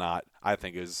 I will not. I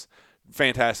think it was a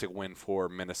fantastic win for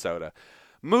Minnesota.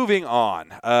 Moving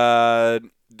on.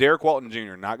 Derek Walton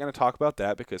Jr. Not going to talk about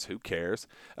that because who cares?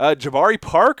 Jabari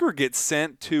Parker gets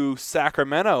sent to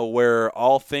Sacramento, where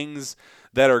all things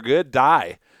that are good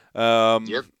die.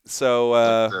 Yep.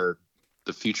 So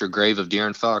The future grave of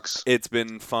De'Aaron Fox. it's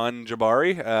been fun,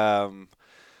 Jabari.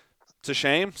 It's a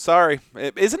shame. Sorry.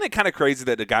 Isn't it kind of crazy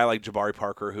that a guy like Jabari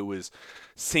Parker, who was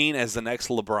seen as the next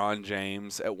LeBron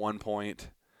James at one point,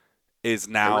 is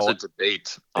There was now a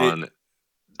debate on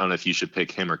if you should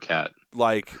pick him or Cat.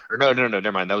 like Or no,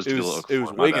 never mind. That was it Jahlil was Okafor,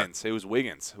 my bad. Wiggins. It was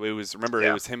Wiggins. Remember it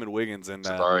Yeah. was him and Wiggins and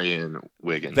Jabari and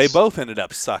Wiggins. they both ended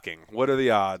up sucking. What are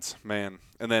the odds, man?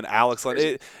 And then Alex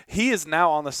Len, he is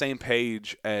now on the same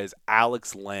page as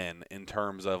Alex Len in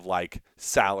terms of like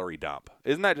salary dump.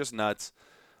 Isn't that just nuts?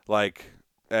 Like,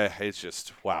 it's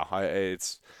just wow.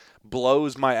 It's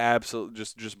blows my absolute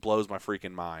just blows my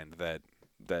freaking mind that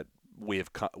we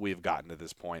have gotten to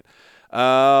this point.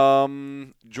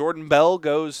 Jordan Bell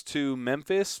goes to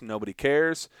Memphis. Nobody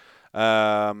cares.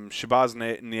 Shabazz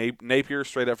Napier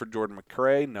straight up for Jordan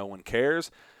McRae. No one cares.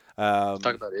 Let's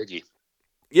talk about Iggy.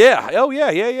 Yeah. Oh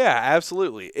yeah.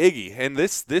 Absolutely. Iggy, and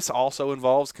this also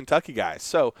involves Kentucky guys.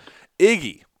 So,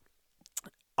 Iggy,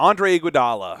 Andre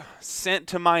Iguodala sent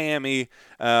to Miami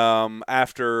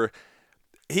after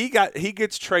he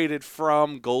gets traded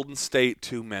from Golden State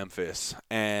to Memphis,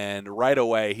 and right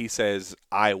away he says,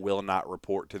 "I will not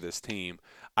report to this team.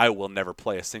 I will never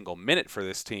play a single minute for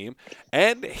this team."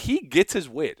 And he gets his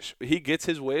wish. He gets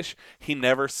his wish. He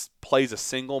never plays a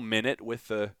single minute with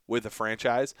the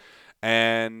franchise,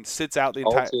 and sits out the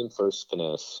All entire team first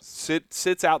finesse.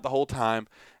 sits out the whole time.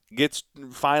 Gets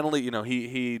finally,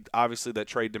 he obviously that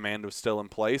trade demand was still in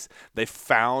place. They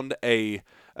found a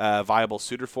viable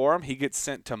suitor for him. He gets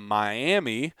sent to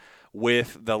Miami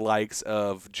with the likes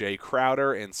of Jay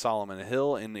Crowder and Solomon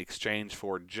Hill in exchange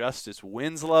for Justice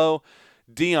Winslow,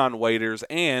 Dion Waiters,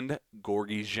 and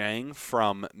Gorgie Zhang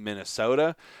from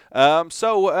Minnesota.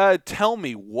 So tell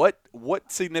me, what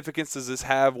significance does this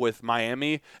have with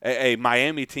Miami, a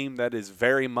Miami team that is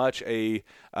very much a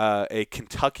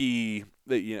Kentucky,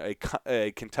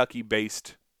 a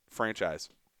Kentucky-based franchise?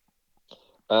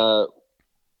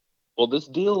 Well, this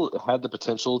deal had the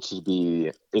potential to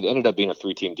be. It ended up being a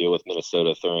 3-team deal with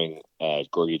Minnesota throwing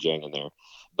Gorgie Jang in there,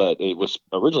 but it was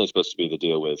originally supposed to be the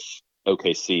deal with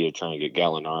OKC to try and get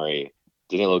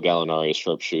Danilo Gallinari, a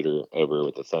sharpshooter, over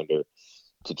with the Thunder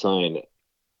to try and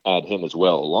add him as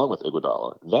well, along with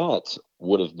Iguodala. That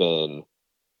would have been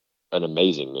an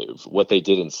amazing move. What they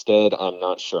did instead, I'm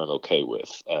not sure I'm okay with,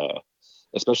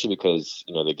 especially because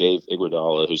they gave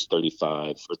Iguodala, who's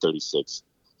 35 or 36,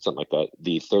 something like that,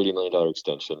 the $30 million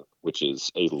extension, which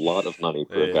is a lot of money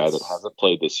for a guy that hasn't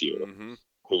played this year,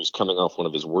 who's coming off one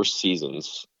of his worst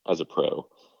seasons as a pro,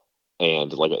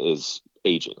 and is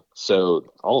aging. So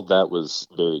all of that was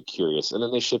very curious. And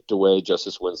then they shipped away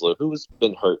Justice Winslow, who has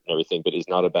been hurt and everything, but is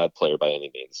not a bad player by any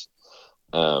means.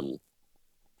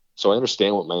 So I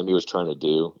understand what Miami was trying to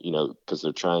do, because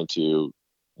they're trying to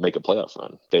make a playoff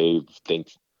run. They think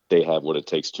they have what it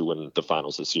takes to win the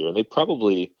finals this year. And they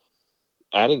probably,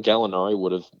 adding Gallinari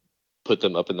would have put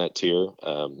them up in that tier.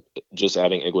 Just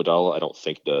adding Iguodala, I don't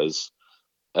think does.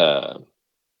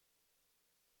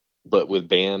 But with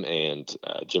Bam and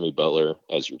Jimmy Butler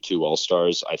as your two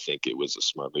All-Stars, I think it was a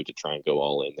smart move to try and go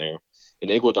all in there. And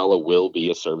Iguodala will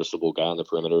be a serviceable guy on the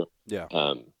perimeter. Yeah.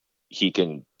 He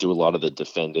can do a lot of the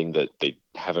defending that they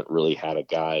haven't really had a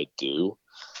guy do.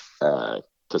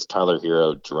 Because Tyler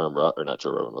Hero,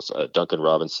 Duncan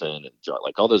Robinson,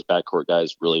 and all those backcourt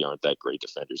guys really aren't that great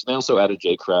defenders. And they also added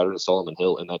Jay Crowder and Solomon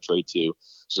Hill in that trade too.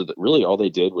 So that really all they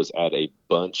did was add a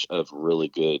bunch of really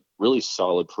good, really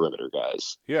solid perimeter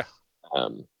guys. Yeah.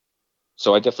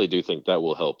 So I definitely do think that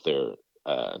will help their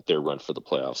run for the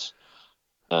playoffs.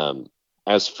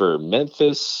 As for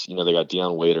Memphis, they got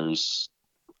Dion Waiters.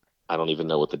 I don't even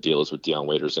know what the deal is with Dion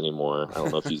Waiters anymore. I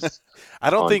don't know if he's. I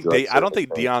don't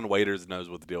think Dion Waiters knows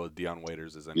what the deal with Dion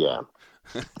Waiters is anymore.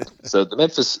 Yeah. So the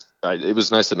Memphis, it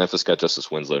was nice that Memphis got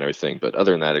Justice Winslow and everything, but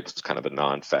other than that, it's kind of a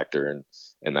non-factor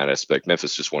in that aspect.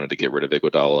 Memphis just wanted to get rid of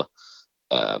Iguodala.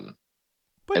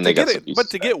 But But and to they get got some it, but pieces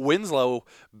to back. get Winslow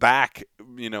back,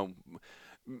 you know,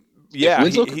 If yeah,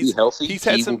 Winslow can be healthy, he's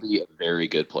had he will some be a very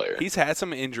good player. he's had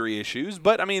some injury issues,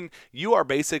 but I mean, you are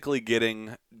basically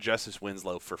getting Justice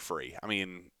Winslow for free. I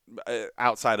mean,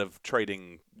 outside of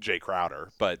trading Jay Crowder,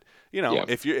 but you know, Yeah,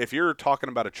 if you're talking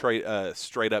about a trade,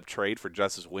 straight up trade for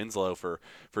Justice Winslow for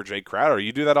Jay Crowder,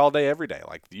 you do that all day, every day.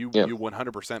 Like yeah. you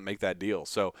 100% make that deal.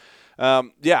 So,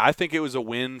 yeah, I think it was a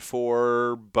win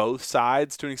for both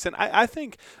sides to an extent. I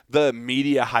think the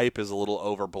media hype is a little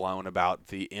overblown about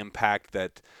the impact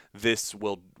that this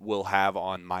will have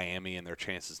on Miami and their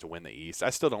chances to win the East.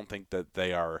 I still don't think that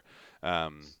they are.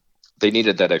 They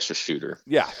needed that extra shooter.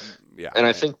 Yeah, yeah, And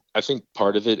I think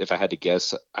part of it, if I had to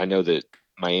guess, I know that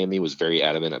Miami was very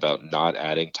adamant about not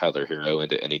adding Tyler Hero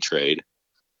into any trade.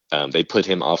 They put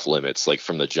him off limits like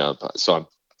from the jump. So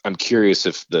I'm curious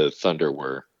if the Thunder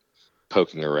were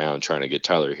poking around trying to get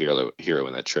Tyler Hero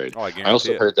in that trade. Oh, I I guarantee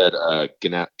also it. heard that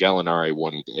Gallinari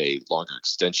wanted a longer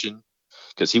extension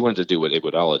because he wanted to do what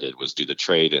Iguodala did, was do the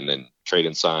trade and then trade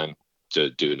and sign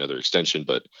to do another extension.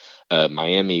 But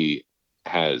Miami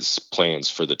has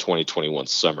plans for the 2021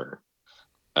 summer,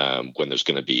 when there's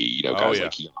going to be, Oh guys yeah,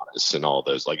 like Giannis and all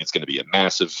those. Like, it's going to be a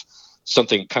massive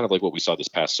something, kind of like what we saw this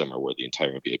past summer, where the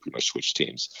entire NBA pretty much switched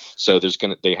teams. So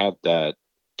they have that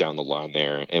down the line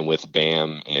there, and with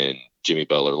Bam and Jimmy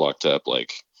Butler locked up,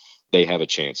 like, they have a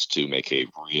chance to make a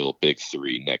real big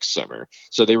three next summer.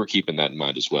 So they were keeping that in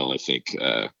mind as well. I think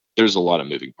there's a lot of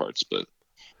moving parts, but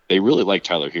they really like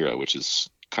Tyler Hero, which is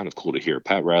kind of cool to hear.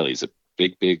 Pat Riley's a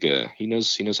big. He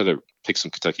knows how to pick some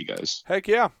Kentucky guys. heck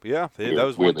yeah, yeah. That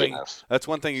was one Weirdly thing. enough. That's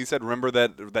one thing he said. Remember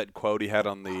that quote he had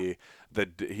on the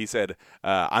he said,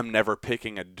 "I'm never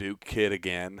picking a Duke kid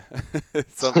again,"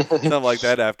 something like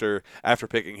that after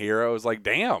picking Hero. It was like,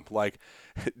 damn, like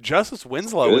Justice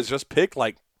Winslow was Good. just picked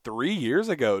like 3 years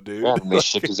ago, Yeah, dude. and they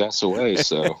shipped his ass away.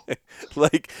 So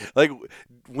like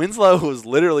Winslow was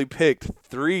literally picked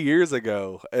 3 years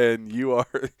ago, and you are.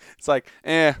 It's like,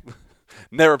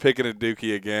 never picking a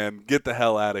Dookie again. Get the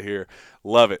hell out of here.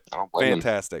 Love it. I don't blame him.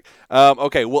 Fantastic.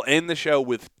 Okay, we'll end the show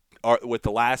with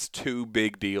the last two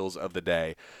big deals of the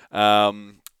day.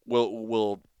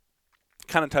 We'll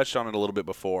kind of touched on it a little bit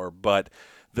before, but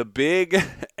the big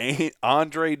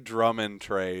Andre Drummond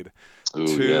trade Ooh,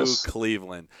 to yes.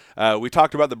 Cleveland. We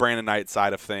talked about the Brandon Knight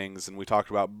side of things, and we talked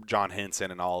about John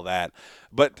Henson and all of that.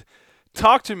 But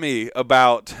talk to me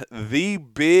about the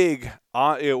big.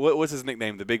 What's his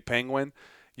nickname? The Big Penguin.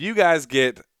 You guys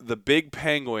get the Big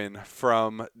Penguin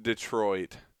from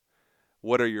Detroit.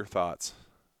 What are your thoughts?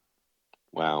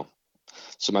 Wow.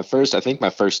 So I think my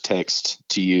first text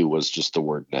to you was just the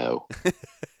word no.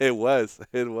 It was.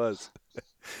 It was.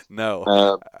 No.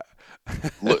 Uh,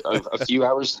 Look,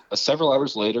 several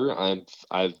hours later,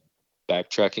 I've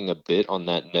backtracking a bit on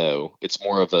that no. It's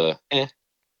more of a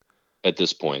at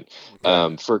this point,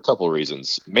 Okay. for a couple of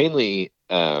reasons. Mainly,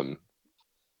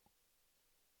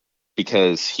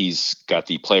 because he's got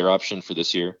the player option for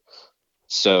this year.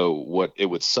 So what it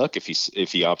would suck if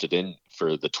he opted in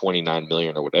for the 29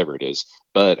 million or whatever it is.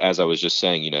 But as I was just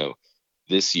saying,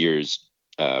 this year's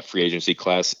free agency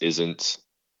class isn't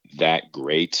that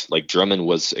great. Like, Drummond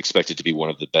was expected to be one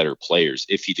of the better players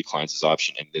if he declines his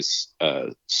option in this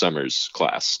summer's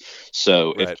class.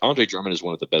 So if Right. Andre Drummond is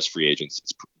one of the best free agents,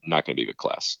 it's not going to be a good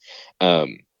class.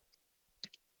 Um,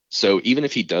 so even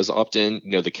if he does opt in,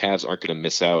 the Cavs aren't going to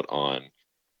miss out on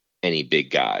any big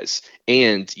guys.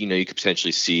 And, you could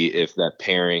potentially see if that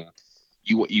pairing,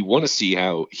 you want to see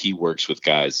how he works with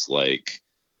guys like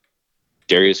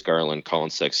Darius Garland, Colin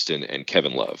Sexton, and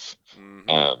Kevin Love. Mm-hmm.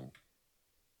 Um,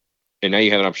 and now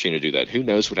you have an opportunity to do that. Who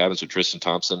knows what happens with Tristan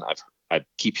Thompson? I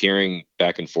keep hearing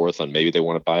back and forth on maybe they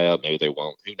want to buy up, maybe they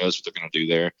won't. Who knows what they're going to do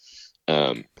there?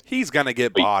 He's gonna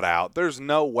get But bought out. There's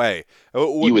no way.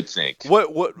 you would think,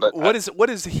 but What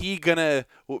is he gonna?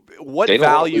 What they don't want to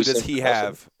value lose does him he for nothing.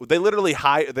 have? They literally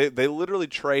They literally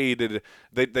traded.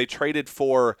 They traded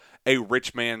for a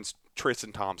rich man's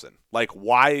Tristan Thompson. Like,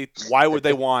 why would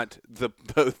they want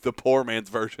the poor man's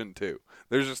version too?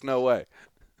 There's just no way.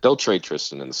 They'll trade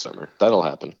Tristan in the summer. That'll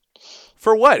happen.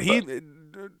 For what But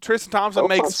Tristan Thompson they'll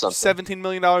makes find something. $17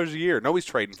 million a year. Nobody's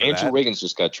trading for Andrew that. Wiggins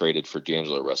just got traded for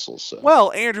D'Angelo Russell. So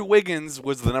Well, Andrew Wiggins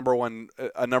was the number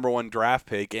one draft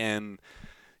pick, and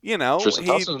Tristan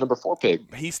Thompson's number 4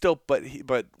 pick. he still, but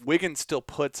Wiggins still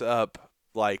puts up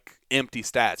like empty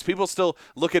stats. People still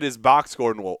look at his box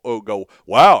score and will go,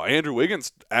 "Wow, Andrew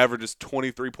Wiggins averages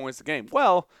 23 points a game."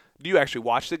 Well, do you actually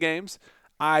watch the games?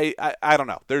 I don't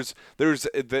know. There's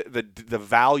the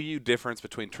value difference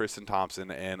between Tristan Thompson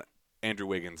and Andrew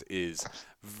Wiggins is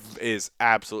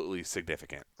absolutely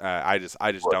significant. I just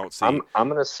Look, don't see. I'm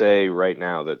gonna say right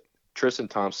now that Tristan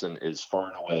Thompson is far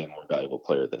and away a more valuable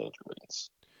player than Andrew Wiggins.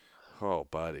 Oh,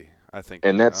 buddy, I think.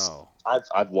 And that's Oh,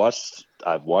 I've watched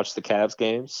the Cavs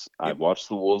games. yep. I've watched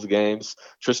the Wolves games.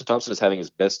 Tristan Thompson is having his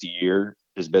best year,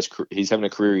 he's having a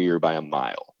career year by a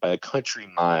mile, by a country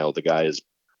mile. The guy is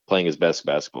playing his best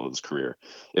basketball of his career.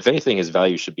 If anything, his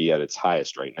value should be at its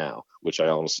highest right now, which I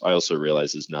also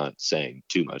realize is not saying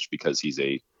too much because he's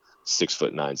a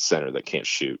 6'9" center that can't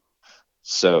shoot.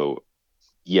 So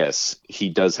yes, he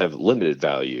does have limited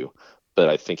value, but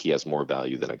I think he has more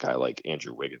value than a guy like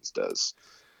Andrew Wiggins does.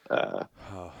 Uh,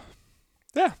 Oh.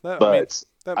 Yeah. I mean, but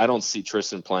that, I don't see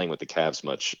Tristan playing with the Cavs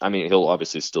much. I mean, he'll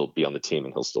obviously still be on the team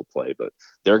and he'll still play, but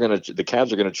the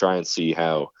Cavs are gonna try and see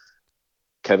how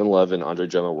Kevin Love and Andre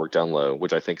Drummond work down low,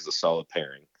 which I think is a solid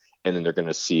pairing. And then they're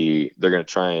gonna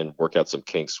try and work out some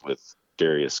kinks with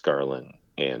Darius Garland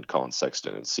and Colin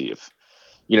Sexton and see if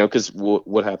because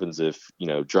what happens if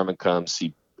Drummond comes,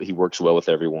 he works well with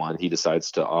everyone, he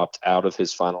decides to opt out of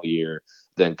his final year,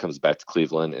 then comes back to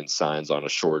Cleveland and signs on a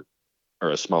short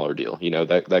or a smaller deal.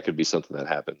 That could be something that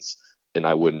happens, and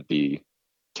I wouldn't be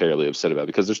terribly upset about it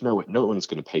because no one's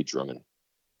going to pay Drummond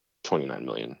 29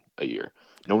 million a year.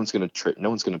 No one's going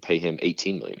to pay him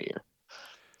 18 million a year.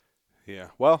 yeah.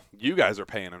 Well, you guys are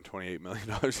paying him $28 million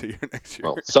a year next year.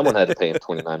 Well, someone had to pay him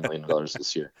 $29 million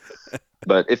this year.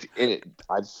 But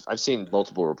I've seen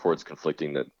multiple reports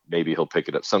conflicting that maybe he'll pick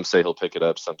it up. Some say he'll pick it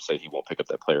up. Some say he won't pick up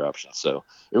that player option. So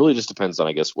it really just depends on,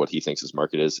 I guess, what he thinks his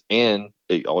market is. And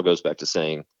it all goes back to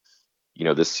saying,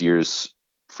 this year's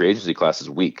free agency class is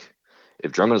weak.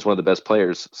 If Drummond is one of the best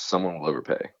players, someone will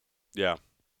overpay. Yeah.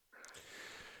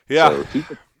 Yeah. So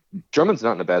Drummond's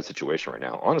not in a bad situation right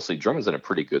now. Honestly, Drummond's in a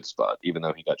pretty good spot, even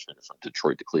though he got traded from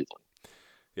Detroit to Cleveland.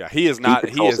 Yeah, he is He not. He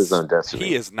controls his is. own destiny.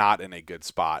 He is not in a good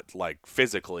spot, like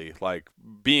physically. Like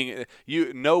being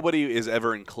you. Nobody is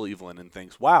ever in Cleveland and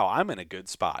thinks, "Wow, I'm in a good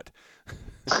spot."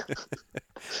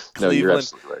 No, you're Cleveland.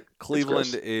 absolutely right. It's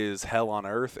Cleveland gross. is hell on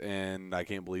earth, and I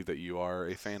can't believe that you are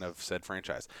a fan of said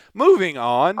franchise. Moving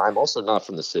on. I'm also not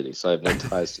from the city, so I have no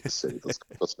ties to the city.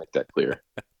 Let's make that clear.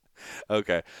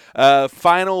 Okay.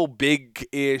 Final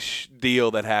big-ish deal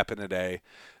that happened today.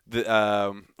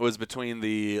 Was between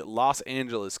the Los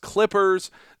Angeles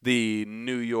Clippers, the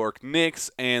New York Knicks,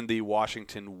 and the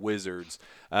Washington Wizards.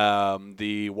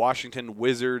 The Washington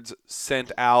Wizards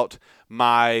sent out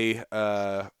my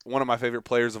one of my favorite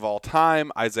players of all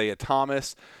time, Isaiah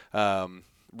Thomas. Don't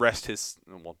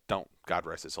God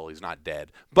rest his soul. He's not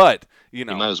dead, but He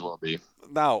might as well be.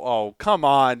 no. Oh, come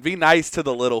on, be nice to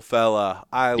the little fella.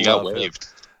 I He got love him. waived.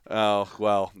 Oh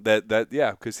well, that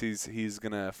yeah, because he's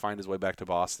gonna find his way back to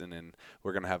Boston, and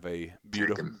we're gonna have a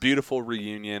beautiful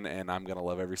reunion, and I'm gonna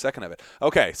love every second of it.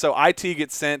 Okay, so it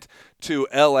gets sent to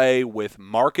L.A. with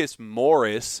Marcus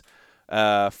Morris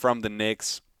from the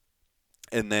Knicks,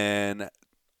 and then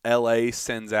L.A.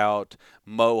 sends out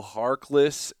Mo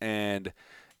Harkless and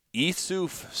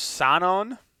Isuf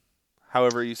Sanon,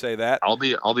 however you say that. I'll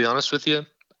be honest with you.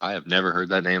 I have never heard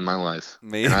that name in my life,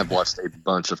 Me. and I've watched a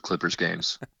bunch of Clippers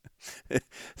games.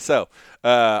 So,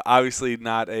 obviously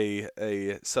not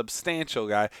a substantial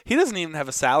guy. He doesn't even have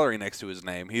a salary next to his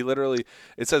name. He literally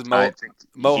it says I think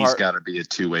Mo he's got to be a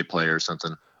two-way player or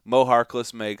something. Mo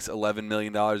Harkless makes $11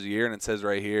 million a year, and it says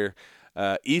right here,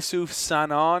 Isuf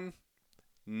Sanon,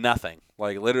 nothing.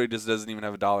 Like literally just doesn't even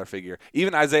have a dollar figure.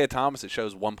 Even Isaiah Thomas, it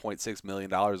shows $1.6 million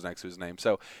next to his name.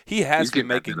 So he has He's been getting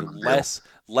that making minimum deal.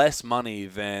 less money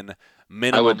than I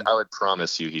minimum. would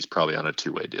promise you he's probably on a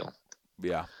two-way deal.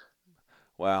 Yeah.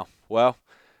 Wow. Well,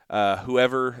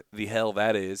 whoever the hell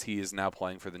that is, he is now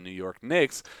playing for the New York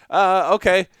Knicks.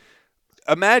 Okay.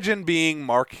 Imagine being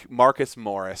Marcus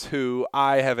Morris, who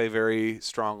I have a very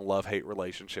strong love-hate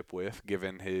relationship with,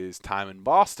 given his time in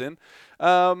Boston.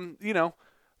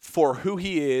 For who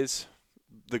he is,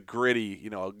 a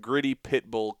gritty pit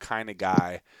bull kind of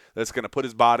guy that's going to put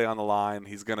his body on the line.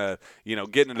 He's going to,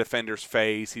 get in a defender's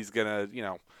face. He's going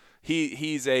to,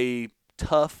 he's a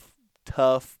tough,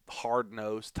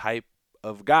 hard-nosed type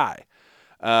of guy.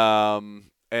 And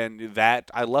that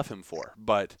I love him for.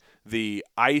 But the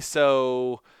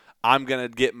ISO, I'm going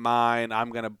to get mine,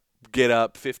 I'm going to get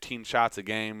up 15 shots a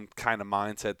game kind of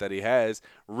mindset that he has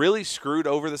really screwed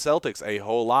over the Celtics a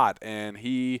whole lot. And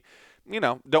he,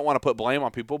 don't want to put blame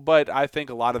on people, but I think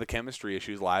a lot of the chemistry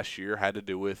issues last year had to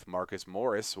do with Marcus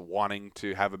Morris wanting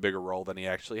to have a bigger role than he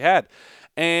actually had.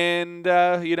 And,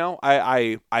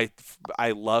 I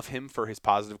love him for his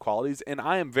positive qualities, and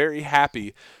I am very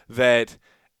happy that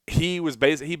he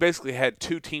basically had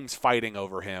two teams fighting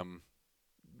over him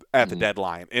at the Mhm.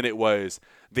 deadline, and it was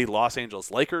the Los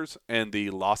Angeles Lakers and the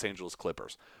Los Angeles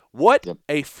Clippers. What Yep.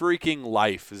 a freaking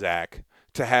life, Zach,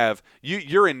 to have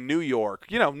you're in New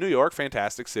York. New York,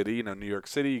 fantastic city. New York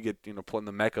City, you get playing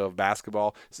the mecca of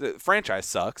basketball. The franchise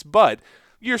sucks, but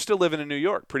you're still living in New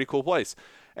York. Pretty cool place.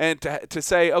 And to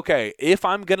say, okay, if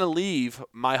I'm gonna leave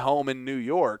my home in New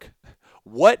York,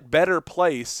 what better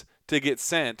place to get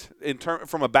sent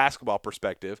from a basketball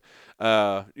perspective?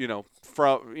 From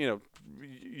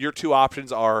your two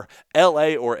options are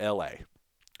L.A. or L.A.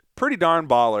 Pretty darn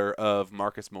baller of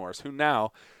Marcus Morris, who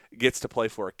now gets to play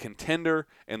for a contender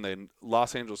in the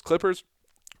Los Angeles Clippers.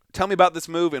 Tell me about this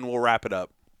move, and we'll wrap it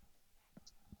up.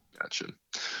 Gotcha.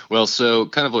 Well, so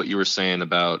kind of what you were saying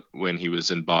about when he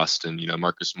was in Boston,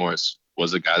 Marcus Morris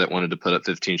was a guy that wanted to put up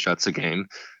 15 shots a game.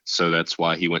 So that's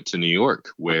why he went to New York,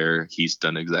 where he's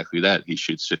done exactly that. He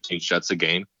shoots 15 shots a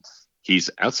game. He's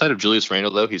outside of Julius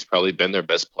Randle, though. He's probably been their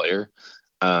best player.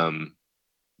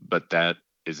 But that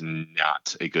is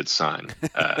not a good sign.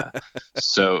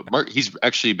 So Mark, he's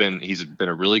been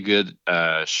a really good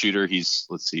shooter. He's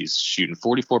shooting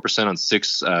 44% on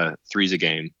six threes a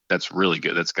game. That's really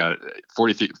good. That's got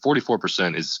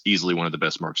 44% is easily one of the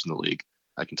best marks in the league.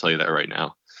 I can tell you that right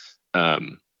now.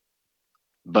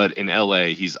 But in LA,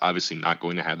 he's obviously not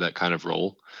going to have that kind of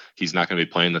role. He's not going to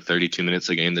be playing the 32 minutes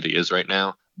a game that he is right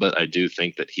now. But I do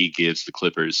think that he gives the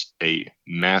Clippers a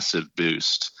massive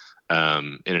boost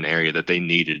in an area that they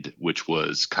needed, which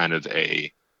was kind of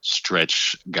a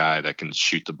stretch guy that can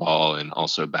shoot the ball and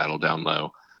also battle down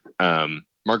low.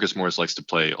 Marcus Morris likes to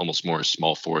play almost more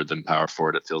small forward than power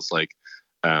forward, it feels like.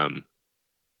 But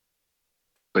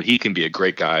he can be a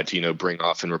great guy to, bring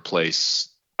off and replace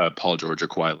Paul George or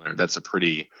Kawhi Leonard. That's a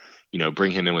pretty,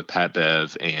 bring him in with Pat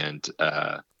Bev and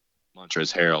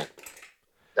Montrezl Harrell.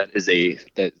 That is a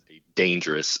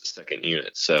dangerous second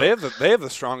unit. So they have the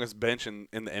strongest bench in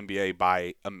the NBA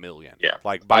by a million. Yeah,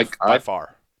 like by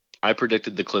far. I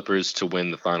predicted the Clippers to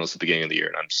win the finals at the beginning of the year,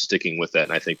 and I'm sticking with that.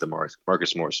 And I think the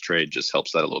Marcus Morris trade just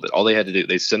helps that a little bit. All they had to do,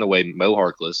 they sent away Mo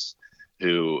Harkless,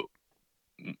 who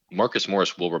Marcus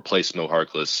Morris will replace Mo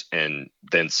Harkless and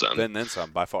then some. Then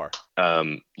some, by far.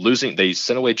 They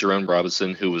sent away Jerome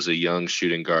Robinson, who was a young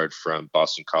shooting guard from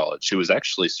Boston College, who was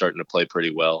actually starting to play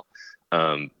pretty well.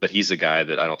 But he's a guy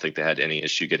that I don't think they had any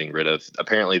issue getting rid of.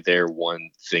 Apparently, their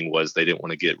one thing was they didn't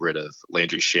want to get rid of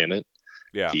Landry Shamet,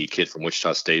 the kid from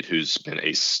Wichita State, who's been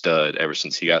a stud ever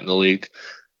since he got in the league.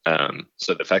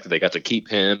 So the fact that they got to keep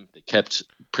him, they kept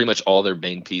pretty much all their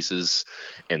main pieces,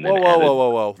 and then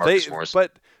whoa. Morris.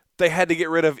 But they had to get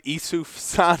rid of Isuf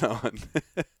Sanon.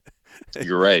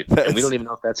 You're right, and we don't even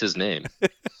know if that's his name.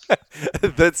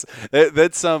 that's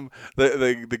some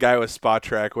the guy with Spot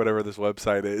Track, whatever this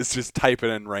website is, just typing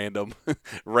in random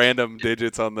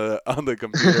digits on the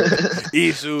computer.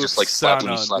 Isuf just like Sanon.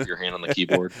 when you slap your hand on the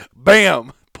keyboard.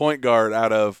 Bam! Point guard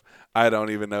out of I don't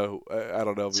even know. I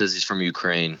don't know. It says he's from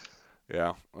Ukraine.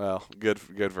 Yeah, well, good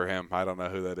for him. I don't know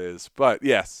who that is, but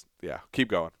yes, yeah. Keep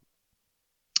going.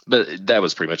 But that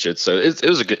was pretty much it. So it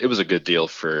was a good deal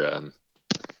for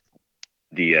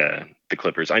the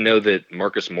Clippers. I know that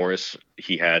Marcus Morris,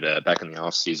 he had back in the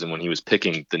offseason when he was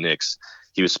picking the Knicks,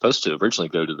 he was supposed to originally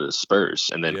go to the Spurs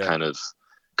and then kind of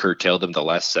curtailed them the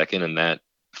last second, and that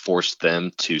forced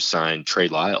them to sign Trey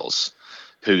Lyles,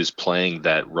 who's playing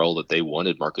that role that they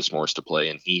wanted Marcus Morris to play,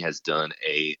 and he has done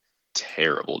a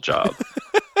terrible job.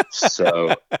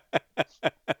 So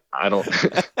I don't.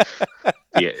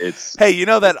 Yeah, it's. Hey,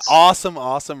 that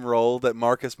awesome role that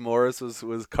Marcus Morris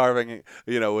was carving.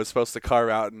 Was supposed to carve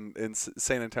out in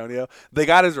San Antonio. They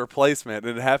got his replacement,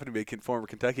 and it happened to be a former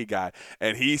Kentucky guy,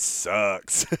 and he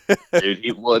sucks. Dude,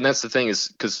 and that's the thing is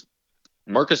because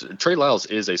Trey Lyles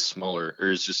is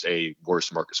just a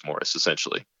worse Marcus Morris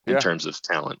essentially in terms of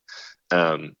talent.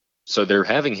 So they're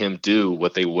having him do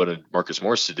what they wanted Marcus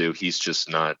Morris to do. He's just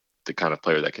not the kind of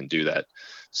player that can do that.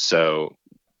 So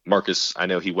Marcus, I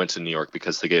know he went to New York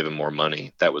because they gave him more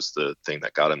money. That was the thing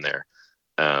that got him there.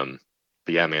 But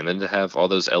yeah, man, then to have all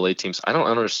those LA teams, I don't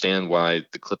understand why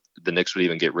the Knicks would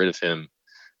even get rid of him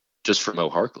just for Mo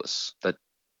Harkless.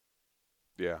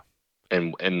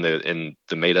 And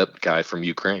the made up guy from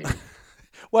Ukraine.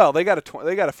 Well, they got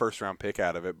a first round pick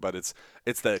out of it, but it's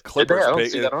the Clippers pick. I don't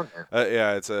pick. See that on there.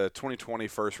 Yeah, it's a 2020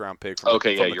 first round pick. From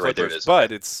the you're Clippers, right. There it is.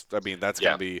 But it's that's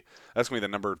gonna be the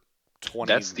number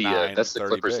 29. That's the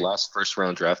Clippers' pick. last first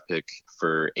round draft pick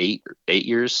for 8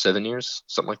 years, 7 years,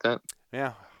 something like that.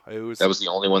 Yeah, that was the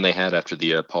only one they had after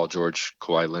the Paul George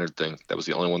Kawhi Leonard thing. That was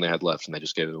the only one they had left, and they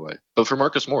just gave it away. But for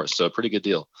Marcus Morris, so a pretty good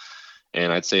deal.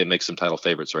 And I'd say it makes them title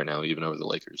favorites right now, even over the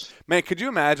Lakers. Man, could you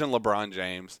imagine LeBron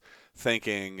James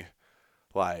thinking,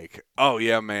 like, oh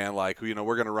yeah, man, like,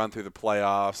 we're gonna run through the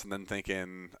playoffs, and then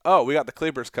thinking, oh, we got the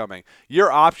Clippers coming.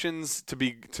 Your options to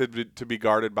be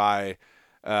guarded by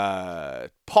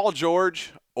Paul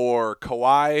George or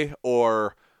Kawhi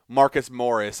or Marcus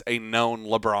Morris, a known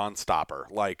LeBron stopper.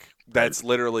 Like, Right. that's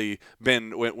literally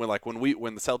been when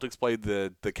the Celtics played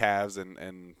the Cavs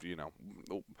and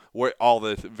all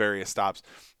the various stops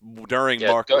during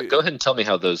Yeah, Mark. go ahead and tell me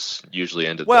how those usually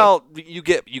ended, though. Well, you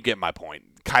get my point.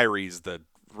 Kyrie's the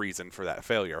reason for that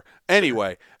failure. Sure.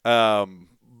 Anyway,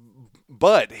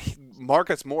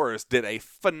 Marcus Morris did a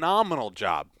phenomenal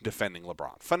job defending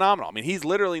LeBron. Phenomenal. I mean, he's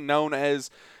literally known as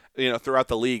throughout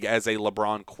the league as a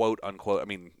LeBron quote unquote. I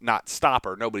mean, not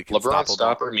stopper. Nobody can LeBron stop LeBron.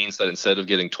 stopper means that instead of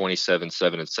getting 27,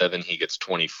 7 and 7, he gets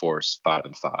 24, 5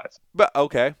 and 5. But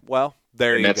okay, well,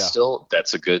 there And you that's go. still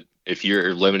that's a good. If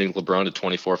you're limiting LeBron to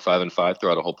 24, 5 and 5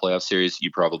 throughout a whole playoff series,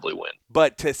 you probably win.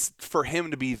 But for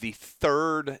him to be the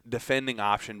third defending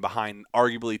option behind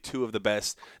arguably two of the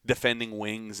best defending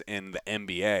wings in the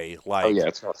NBA, Oh yeah,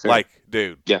 it's not fair. like,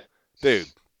 dude, Yeah.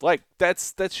 like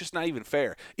that's just not even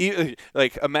fair.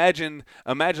 Like, imagine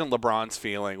LeBron's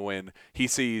feeling when he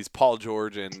sees Paul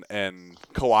George and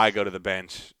Kawhi go to the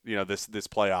bench, this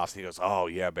playoffs, and he goes, "Oh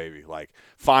yeah, baby, like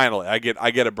finally I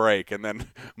get a break." And then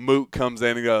Moot comes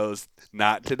in and goes,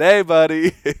 "Not today,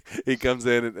 buddy." He comes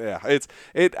in and it's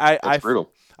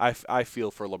brutal. I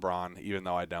feel for LeBron, even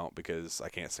though I don't, because I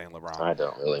can't stand LeBron. I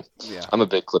don't really. Yeah. I'm a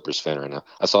big Clippers fan right now.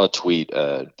 I saw a tweet.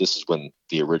 This is when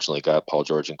they originally got Paul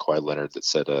George and Kawhi Leonard that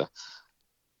said,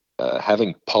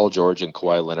 having Paul George and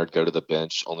Kawhi Leonard go to the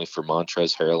bench only for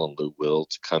Montrezl Harrell and Lou Will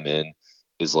to come in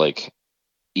is like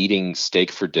eating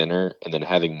steak for dinner and then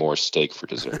having more steak for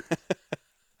dessert.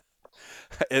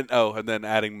 and then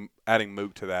adding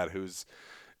Mook to that, who's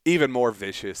even more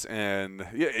vicious, and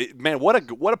man, what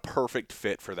a perfect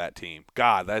fit for that team.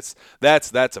 God, that's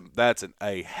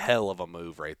a hell of a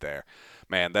move right there,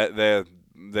 man. They're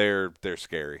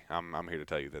scary. I'm here to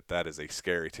tell you that is a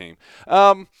scary team.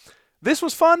 This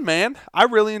was fun, man. I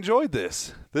really enjoyed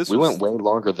this. We went way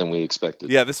longer than we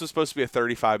expected. Yeah, this was supposed to be a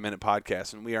 35-minute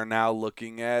podcast, and we are now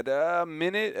looking at a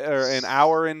minute or an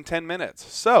hour and 10 minutes.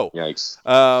 So, Yikes.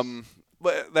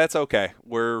 But that's okay.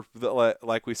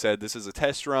 Like we said, this is a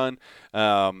test run.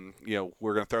 We're going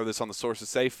to throw this on the Sources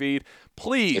Safe feed.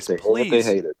 Please, They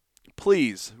hate it.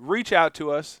 Please reach out to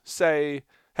us. Say,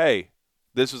 hey,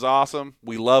 this was awesome.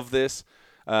 We love this.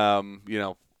 Try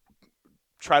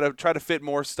to fit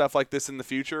more stuff like this in the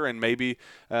future, and maybe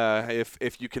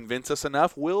if you convince us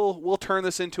enough, we'll turn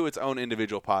this into its own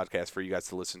individual podcast for you guys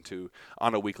to listen to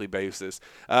on a weekly basis.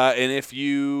 And if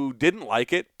you didn't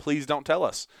like it, please don't tell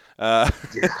us. Yeah,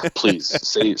 please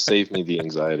save me the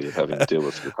anxiety of having to deal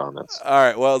with your comments. All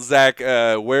right, well, Zach,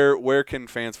 where can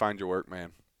fans find your work,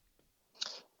 man?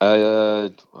 Oh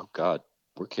God.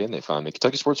 Where can they find me?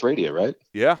 Kentucky Sports Radio, right?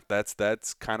 Yeah, that's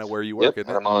kind of where you work,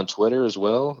 isn't it? I'm on Twitter as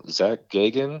well, Zach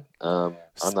Gagan.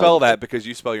 Spell that because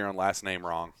you spell your own last name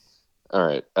wrong. All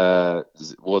right.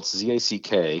 Well, it's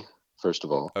ZACK, first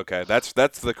of all. Okay, that's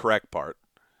the correct part.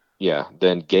 Yeah.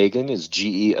 Then Gagan is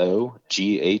GeoGhegan.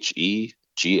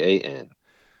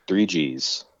 3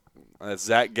 G's. That's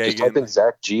Zach Gagan. Just type in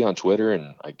Zach G on Twitter,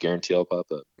 and I guarantee I'll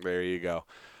pop up. There you go.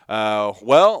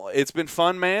 Well, it's been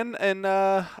fun, man, and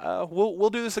we'll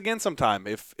do this again sometime.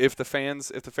 If the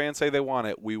fans say they want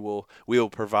it, we will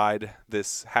provide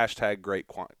this hashtag great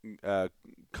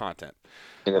content.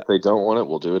 And if they don't want it,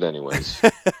 we'll do it anyways.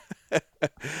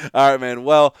 All right, man.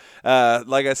 Well,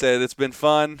 like I said, it's been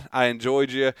fun. I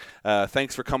enjoyed you.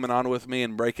 Thanks for coming on with me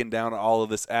and breaking down all of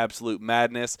this absolute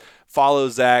madness. Follow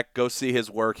Zach. Go see his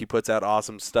work. He puts out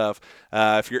awesome stuff.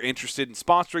 If you're interested in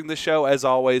sponsoring the show, as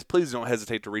always, please don't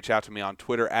hesitate to reach out to me on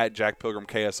Twitter at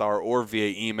JackPilgrimKSR or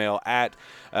via email at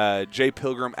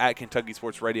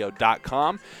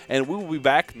jpilgrim@KentuckySportsRadio.com. And we will be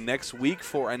back next week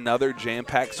for another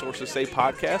jam-packed Sources Say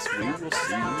podcast. We will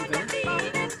see you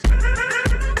then.